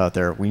this stuff out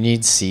there. We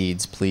need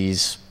seeds.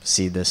 Please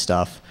seed this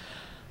stuff.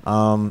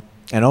 And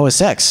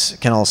OS X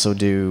can also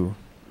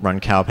run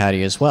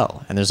CowPatty as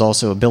well. And there's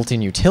also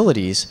built-in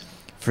utilities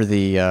for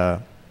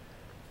the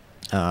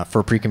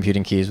for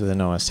pre-computing keys within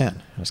OS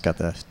 10. I just got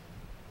the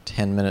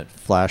 10-minute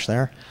flash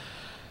there.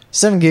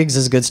 7 gigs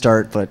is a good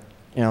start, but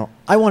you know,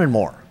 I wanted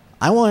more.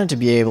 I wanted to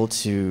be able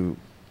to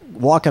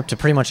walk up to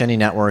pretty much any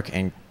network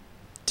and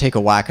take a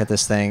whack at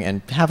this thing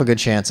and have a good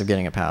chance of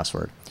getting a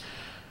password.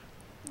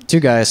 Two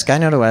guys,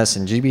 Skynet OS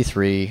and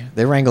GB3,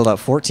 they wrangled up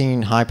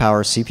 14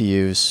 high-power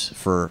CPUs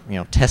for, you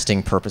know,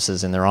 testing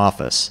purposes in their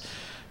office,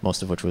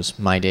 most of which was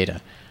my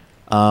data.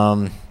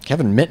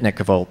 Kevin Mitnick,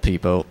 of all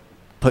people,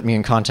 put me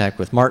in contact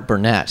with Mark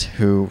Burnett,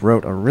 who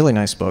wrote a really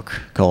nice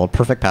book called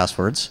Perfect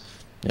Passwords.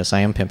 Yes, I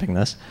am pimping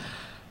this.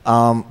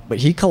 But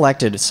he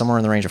collected somewhere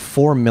in the range of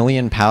 4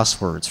 million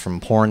passwords from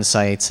porn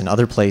sites and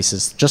other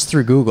places just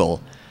through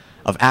Google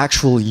of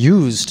actual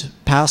used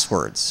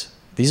passwords.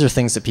 These are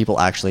things that people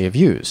actually have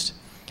used.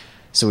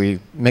 So we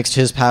mixed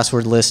his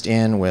password list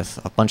in with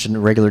a bunch of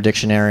regular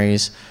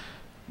dictionaries.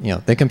 You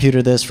know, they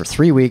computed this for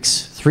 3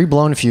 weeks, 3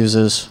 blown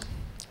fuses,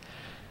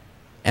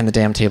 and the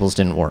damn tables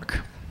didn't work.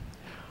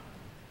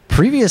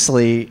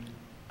 Previously,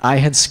 I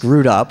had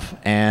screwed up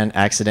and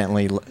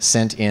accidentally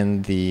sent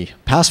in the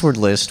password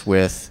list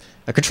with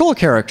a control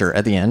character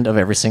at the end of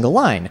every single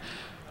line,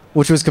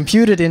 which was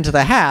computed into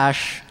the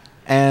hash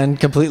and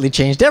completely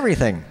changed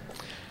everything.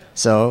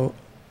 So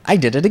I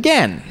did it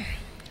again.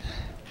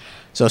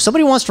 So if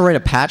somebody wants to write a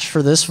patch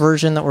for this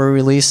version that we're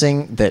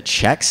releasing that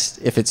checks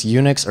if it's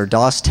Unix or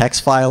DOS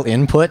text file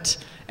input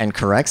and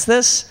corrects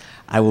this,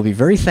 I will be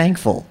very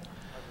thankful.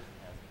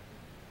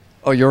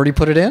 Oh, you already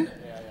put it in? Yeah,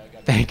 I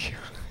got it. Thank you.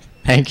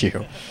 Thank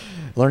you.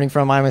 Learning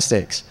from my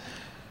mistakes.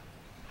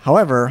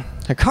 However,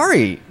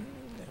 Hikari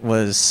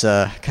was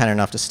kind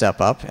enough to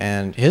step up,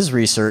 and his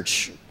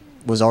research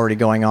was already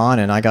going on,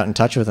 and I got in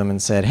touch with him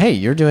and said, hey,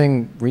 you're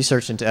doing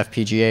research into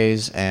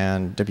FPGAs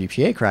and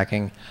WPA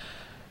cracking.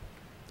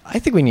 I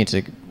think we need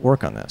to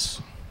work on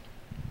this.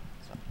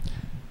 So,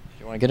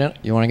 you want to get in?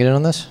 You want to get in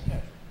on this?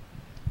 Yeah.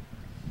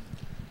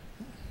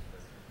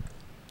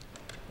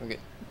 Okay.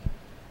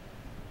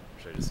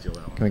 Should I just steal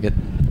that one? Can we get?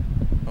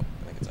 Oh,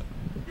 I think it's up.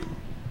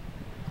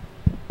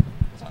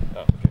 It's on.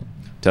 Oh, okay.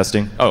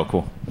 Testing. Oh,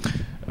 cool.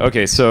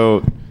 Okay,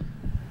 so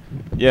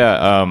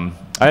yeah,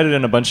 I added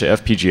in a bunch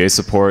of FPGA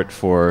support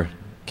for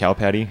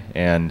CowPatty,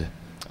 and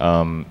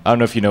I don't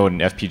know if you know what an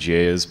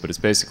FPGA is, but it's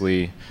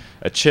basically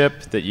a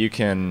chip that you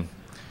can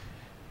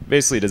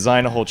basically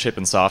design a whole chip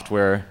in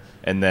software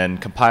and then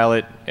compile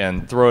it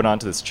and throw it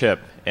onto this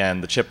chip,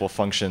 and the chip will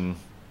function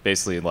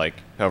basically like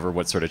however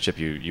what sort of chip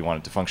you want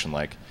it to function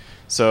like.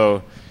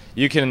 So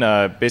you can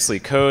basically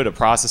code a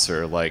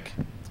processor like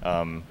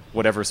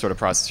whatever sort of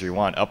processor you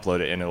want, upload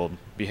it, and it'll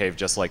behave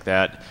just like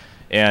that.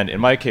 And in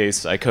my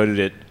case, I coded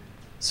it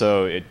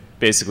so it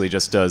basically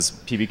just does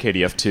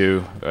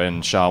PBKDF2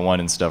 and SHA-1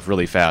 and stuff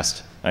really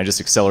fast. And I just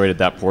accelerated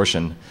that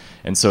portion.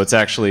 And so it's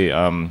actually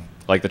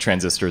like the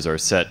transistors are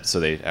set so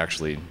they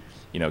actually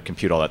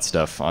compute all that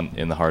stuff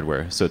in the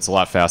hardware. So it's a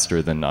lot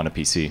faster than on a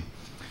PC.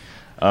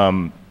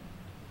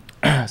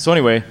 So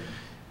anyway,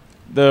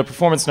 the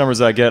performance numbers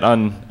I get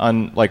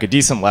on like a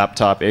decent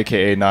laptop,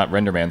 aka not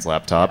RenderMan's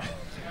laptop,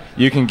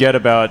 you can get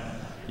about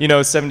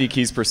 70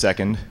 keys per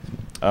second.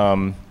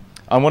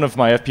 On one of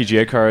my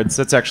FPGA cards,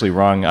 that's actually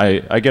wrong.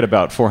 I get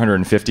about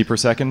 450 per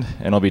second,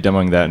 and I'll be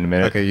demoing that in a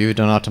minute. Okay, you've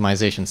done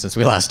optimization since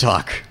we last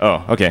talked.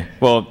 Oh, okay.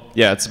 Well,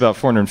 yeah, it's about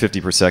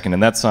 450 per second,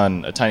 and that's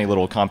on a tiny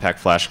little compact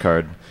flash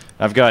card.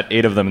 I've got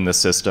 8 of them in this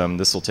system.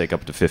 This will take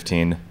up to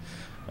 15.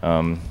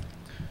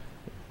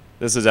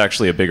 This is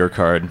actually a bigger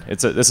card.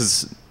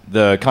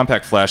 The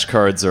compact flash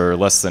cards are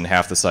less than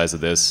half the size of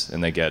this,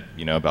 and they get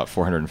about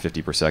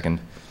 450 per second.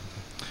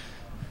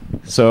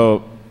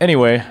 So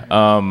anyway,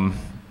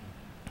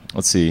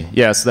 let's see.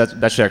 Yeah, so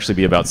that should actually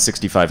be about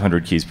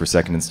 6,500 keys per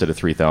second instead of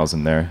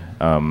 3,000 there.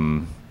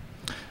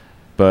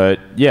 But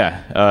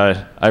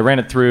yeah, I ran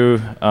it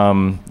through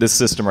this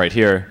system right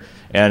here,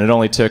 and it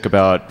only took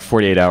about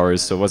 48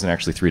 hours, so it wasn't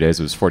actually 3 days,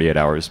 it was 48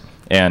 hours.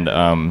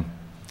 And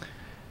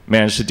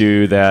managed to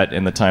do that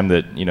in the time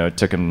that it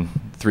took him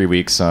 3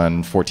 weeks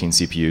on 14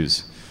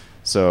 CPUs.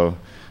 So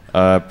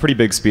pretty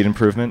big speed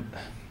improvement.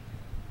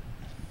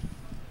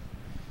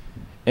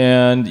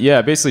 And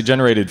yeah, basically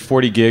generated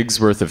 40 gigs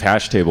worth of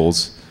hash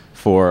tables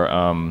for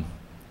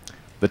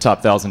the top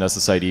 1,000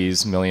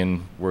 SSIDs,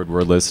 million word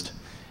list.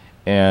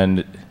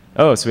 And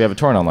oh, so we have a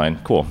torrent online.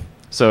 Cool.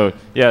 So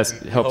yes,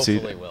 helps you.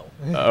 Hopefully will.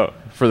 Oh,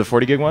 for the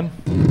 40 gig one?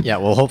 Yeah,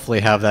 we'll hopefully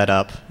have that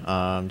up.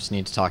 Just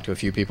need to talk to a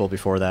few people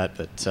before that.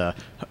 But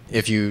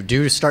if you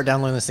do start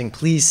downloading this thing,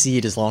 please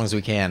seed as long as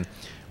we can.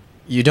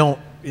 We don't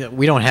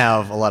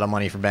have a lot of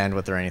money for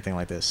bandwidth or anything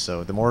like this.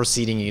 So the more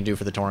seeding you can do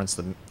for the torrents,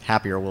 the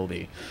happier we'll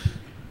be.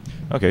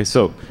 Okay,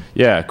 so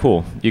yeah,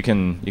 cool. You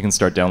can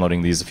start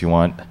downloading these if you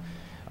want.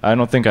 I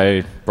don't think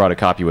I brought a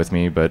copy with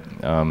me, but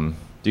do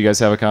you guys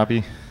have a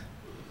copy?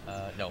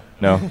 No.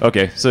 No?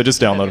 Okay, so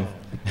just download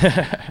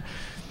them.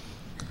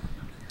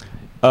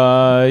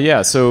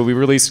 Yeah, so we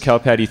released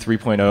CalPatty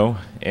 3.0,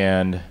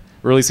 and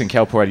we're releasing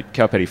CalPatty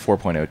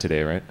 4.0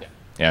 today, right?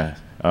 Yeah.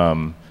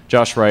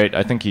 Josh Wright,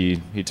 I think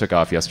he took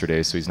off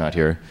yesterday, so he's not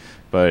here,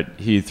 but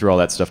he threw all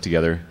that stuff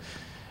together.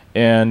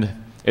 And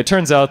it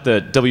turns out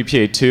that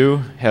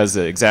WPA2 has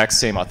the exact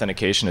same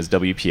authentication as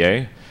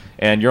WPA,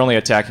 and you're only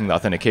attacking the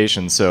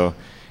authentication, so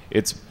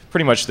it's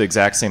pretty much the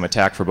exact same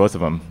attack for both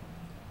of them.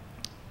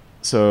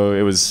 So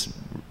it was,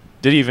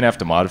 did he even have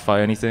to modify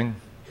anything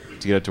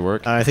to get it to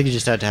work? I think you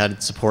just had to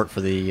add support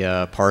for the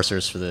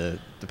parsers for the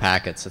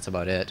packets. That's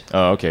about it.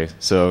 Oh, okay.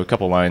 So a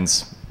couple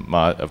lines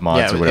of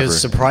mods or whatever. It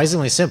was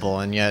surprisingly simple,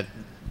 and yet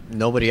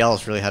nobody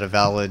else really had a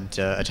valid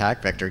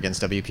attack vector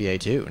against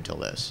WPA2 until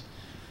this.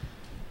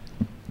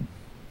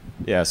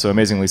 Yeah, so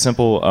amazingly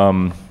simple.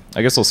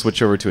 I guess I'll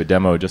switch over to a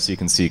demo just so you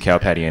can see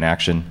CalPatty in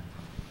action.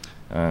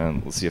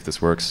 Let's see if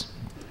this works.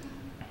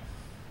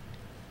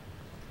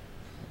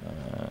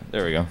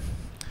 There we go.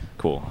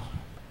 Cool.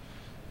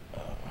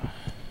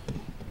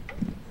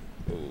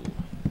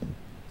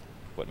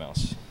 What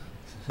mouse?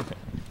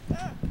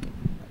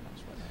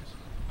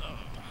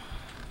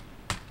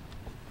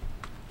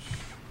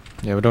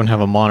 Yeah, we don't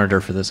have a monitor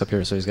for this up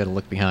here, so he's got to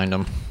look behind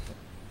him.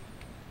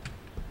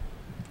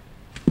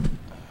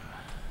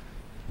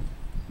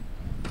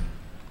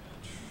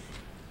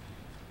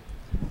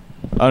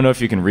 I don't know if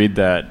you can read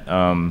that.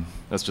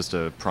 That's just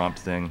a prompt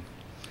thing.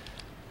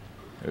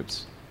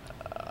 Oops.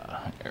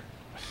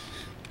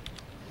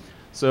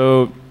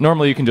 So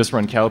normally you can just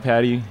run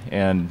CalPatty,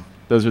 and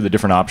those are the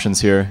different options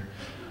here.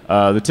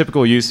 The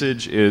typical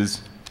usage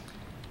is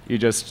you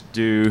just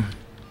do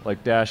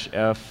like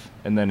 -F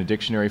and then a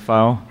dictionary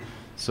file.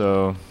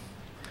 So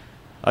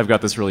I've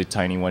got this really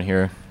tiny one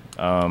here.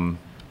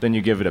 Then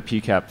you give it a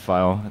pcap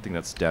file. I think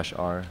that's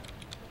 -R.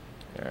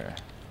 There.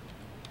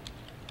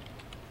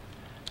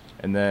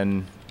 And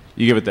then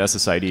you give it the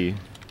SSID.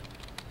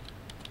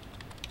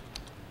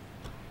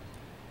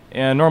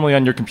 And normally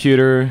on your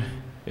computer,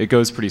 it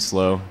goes pretty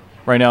slow.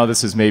 Right now,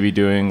 this is maybe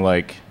doing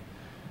like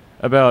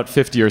about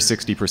 50 or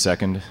 60 per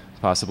second,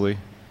 possibly.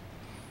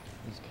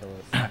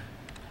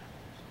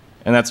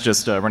 And that's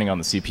just running on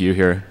the CPU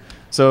here.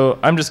 So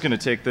I'm just going to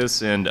take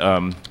this and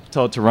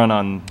tell it to run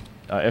on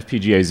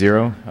FPGA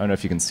 0. I don't know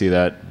if you can see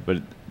that,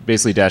 but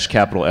basically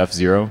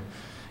 -F0.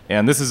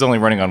 And this is only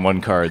running on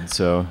one card,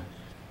 so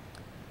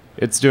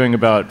it's doing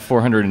about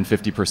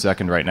 450 per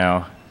second right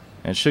now,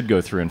 and it should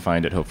go through and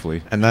find it,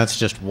 hopefully. And that's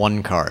just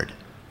one card.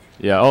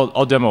 Yeah,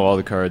 I'll demo all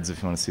the cards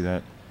if you want to see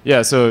that.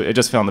 Yeah, so it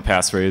just found the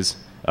passphrase.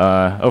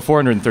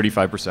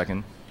 435 per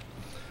second.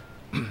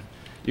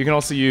 You can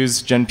also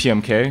use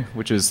GenPMK,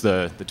 which is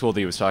the tool that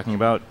he was talking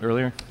about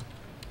earlier.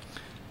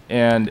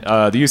 And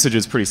the usage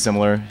is pretty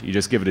similar. You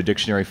just give it a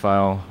dictionary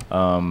file.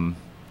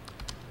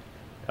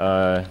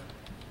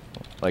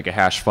 like a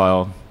hash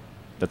file.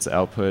 That's the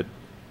output,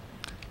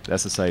 the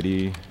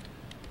SSID.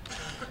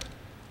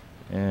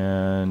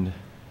 And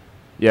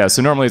yeah,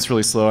 so normally it's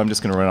really slow. I'm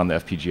just going to run it on the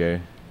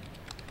FPGA,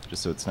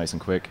 just so it's nice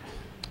and quick.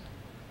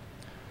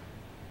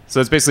 So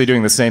it's basically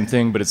doing the same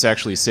thing, but it's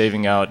actually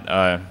saving out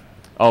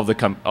all the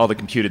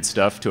computed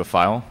stuff to a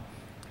file.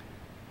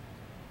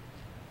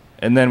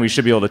 And then we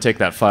should be able to take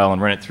that file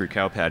and run it through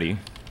cowpatty,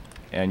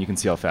 and you can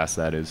see how fast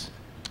that is.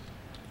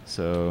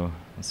 So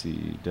let's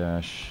see,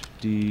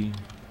 -D.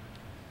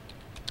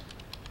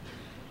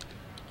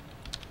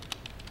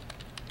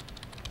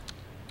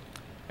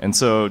 And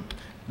so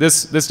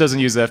this doesn't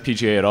use the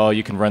FPGA at all.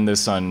 You can run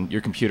this on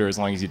your computer as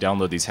long as you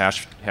download these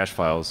hash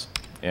files.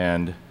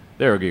 And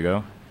there we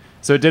go.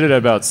 So it did it at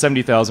about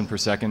 70,000 per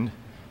second,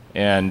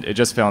 and it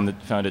just found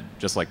it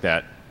just like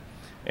that.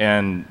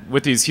 And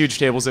with these huge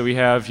tables that we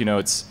have, you know,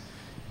 it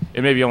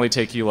maybe only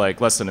take you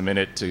like less than a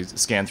minute to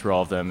scan through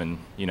all of them and,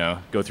 you know,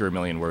 go through 1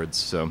 million words.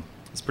 So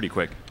it's pretty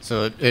quick.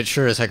 So it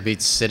sure as heck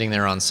beats sitting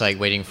there on site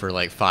waiting for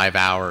like 5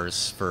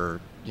 hours for,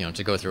 you know,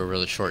 to go through a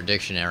really short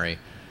dictionary.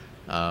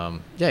 Yeah,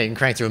 you can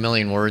crank through 1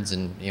 million words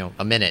in, you know,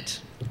 a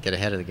minute, get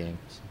ahead of the game.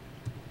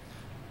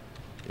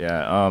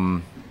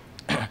 Yeah.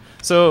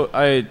 So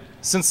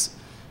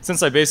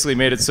since I basically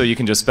made it so you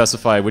can just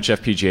specify which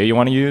FPGA you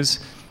want to use,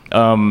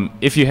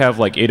 if you have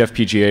like 8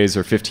 FPGAs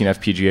or 15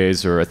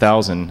 FPGAs or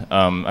 1,000,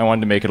 I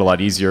wanted to make it a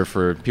lot easier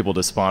for people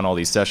to spawn all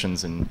these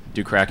sessions and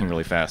do cracking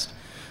really fast.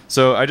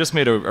 So I just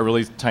made a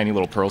really tiny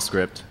little Perl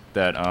script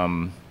that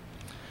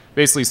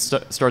basically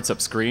starts up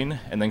screen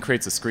and then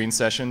creates a screen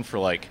session for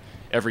like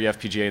every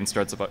FPGA and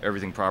starts up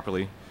everything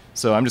properly.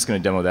 So I'm just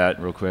going to demo that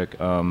real quick.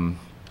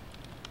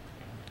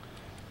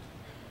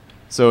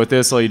 So with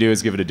this, all you do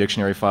is give it a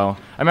dictionary file.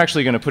 I'm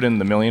actually going to put in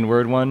the 1 million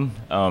word one,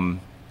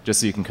 just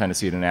so you can kind of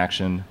see it in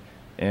action.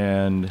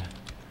 And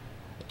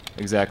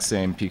exact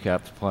same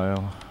PCAP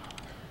file.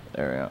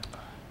 There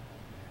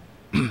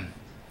we go.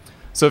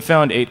 So it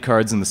found 8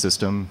 cards in the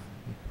system,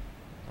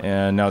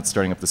 and now it's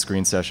starting up the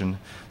screen session.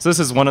 So this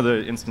is one of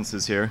the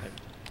instances here.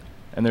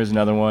 And there's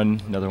another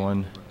one, another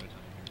one.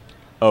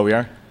 Oh, we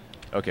are?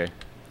 OK.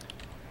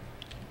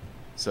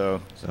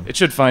 So it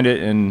should find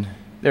it in,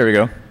 there we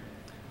go.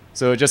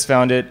 So it just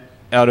found it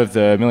out of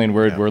the 1 million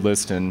word word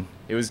list, and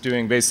it was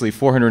doing basically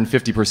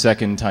 450 per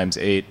second times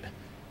 8,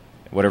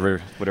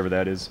 whatever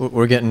that is.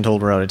 We're getting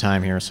told we're out of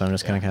time here, so I'm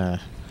just going to kind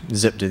of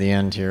zip to the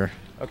end here.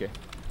 OK.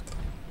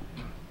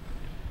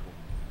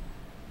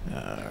 All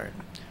right.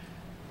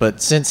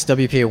 But since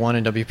WPA1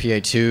 and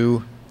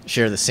WPA2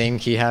 share the same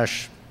key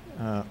hash,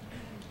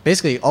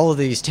 basically all of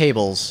these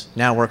tables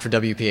now work for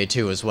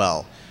WPA2 as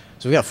well.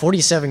 So we got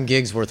 47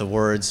 gigs worth of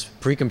words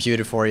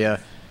pre-computed for you.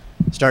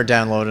 Start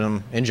downloading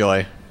them.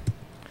 Enjoy.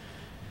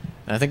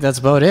 And I think that's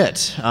about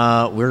it.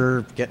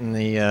 We're getting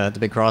the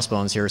big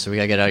crossbones here, so we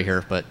got to get out of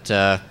here. But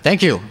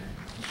thank you.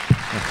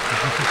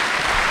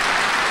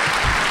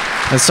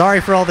 And sorry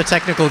for all the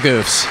technical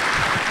goofs.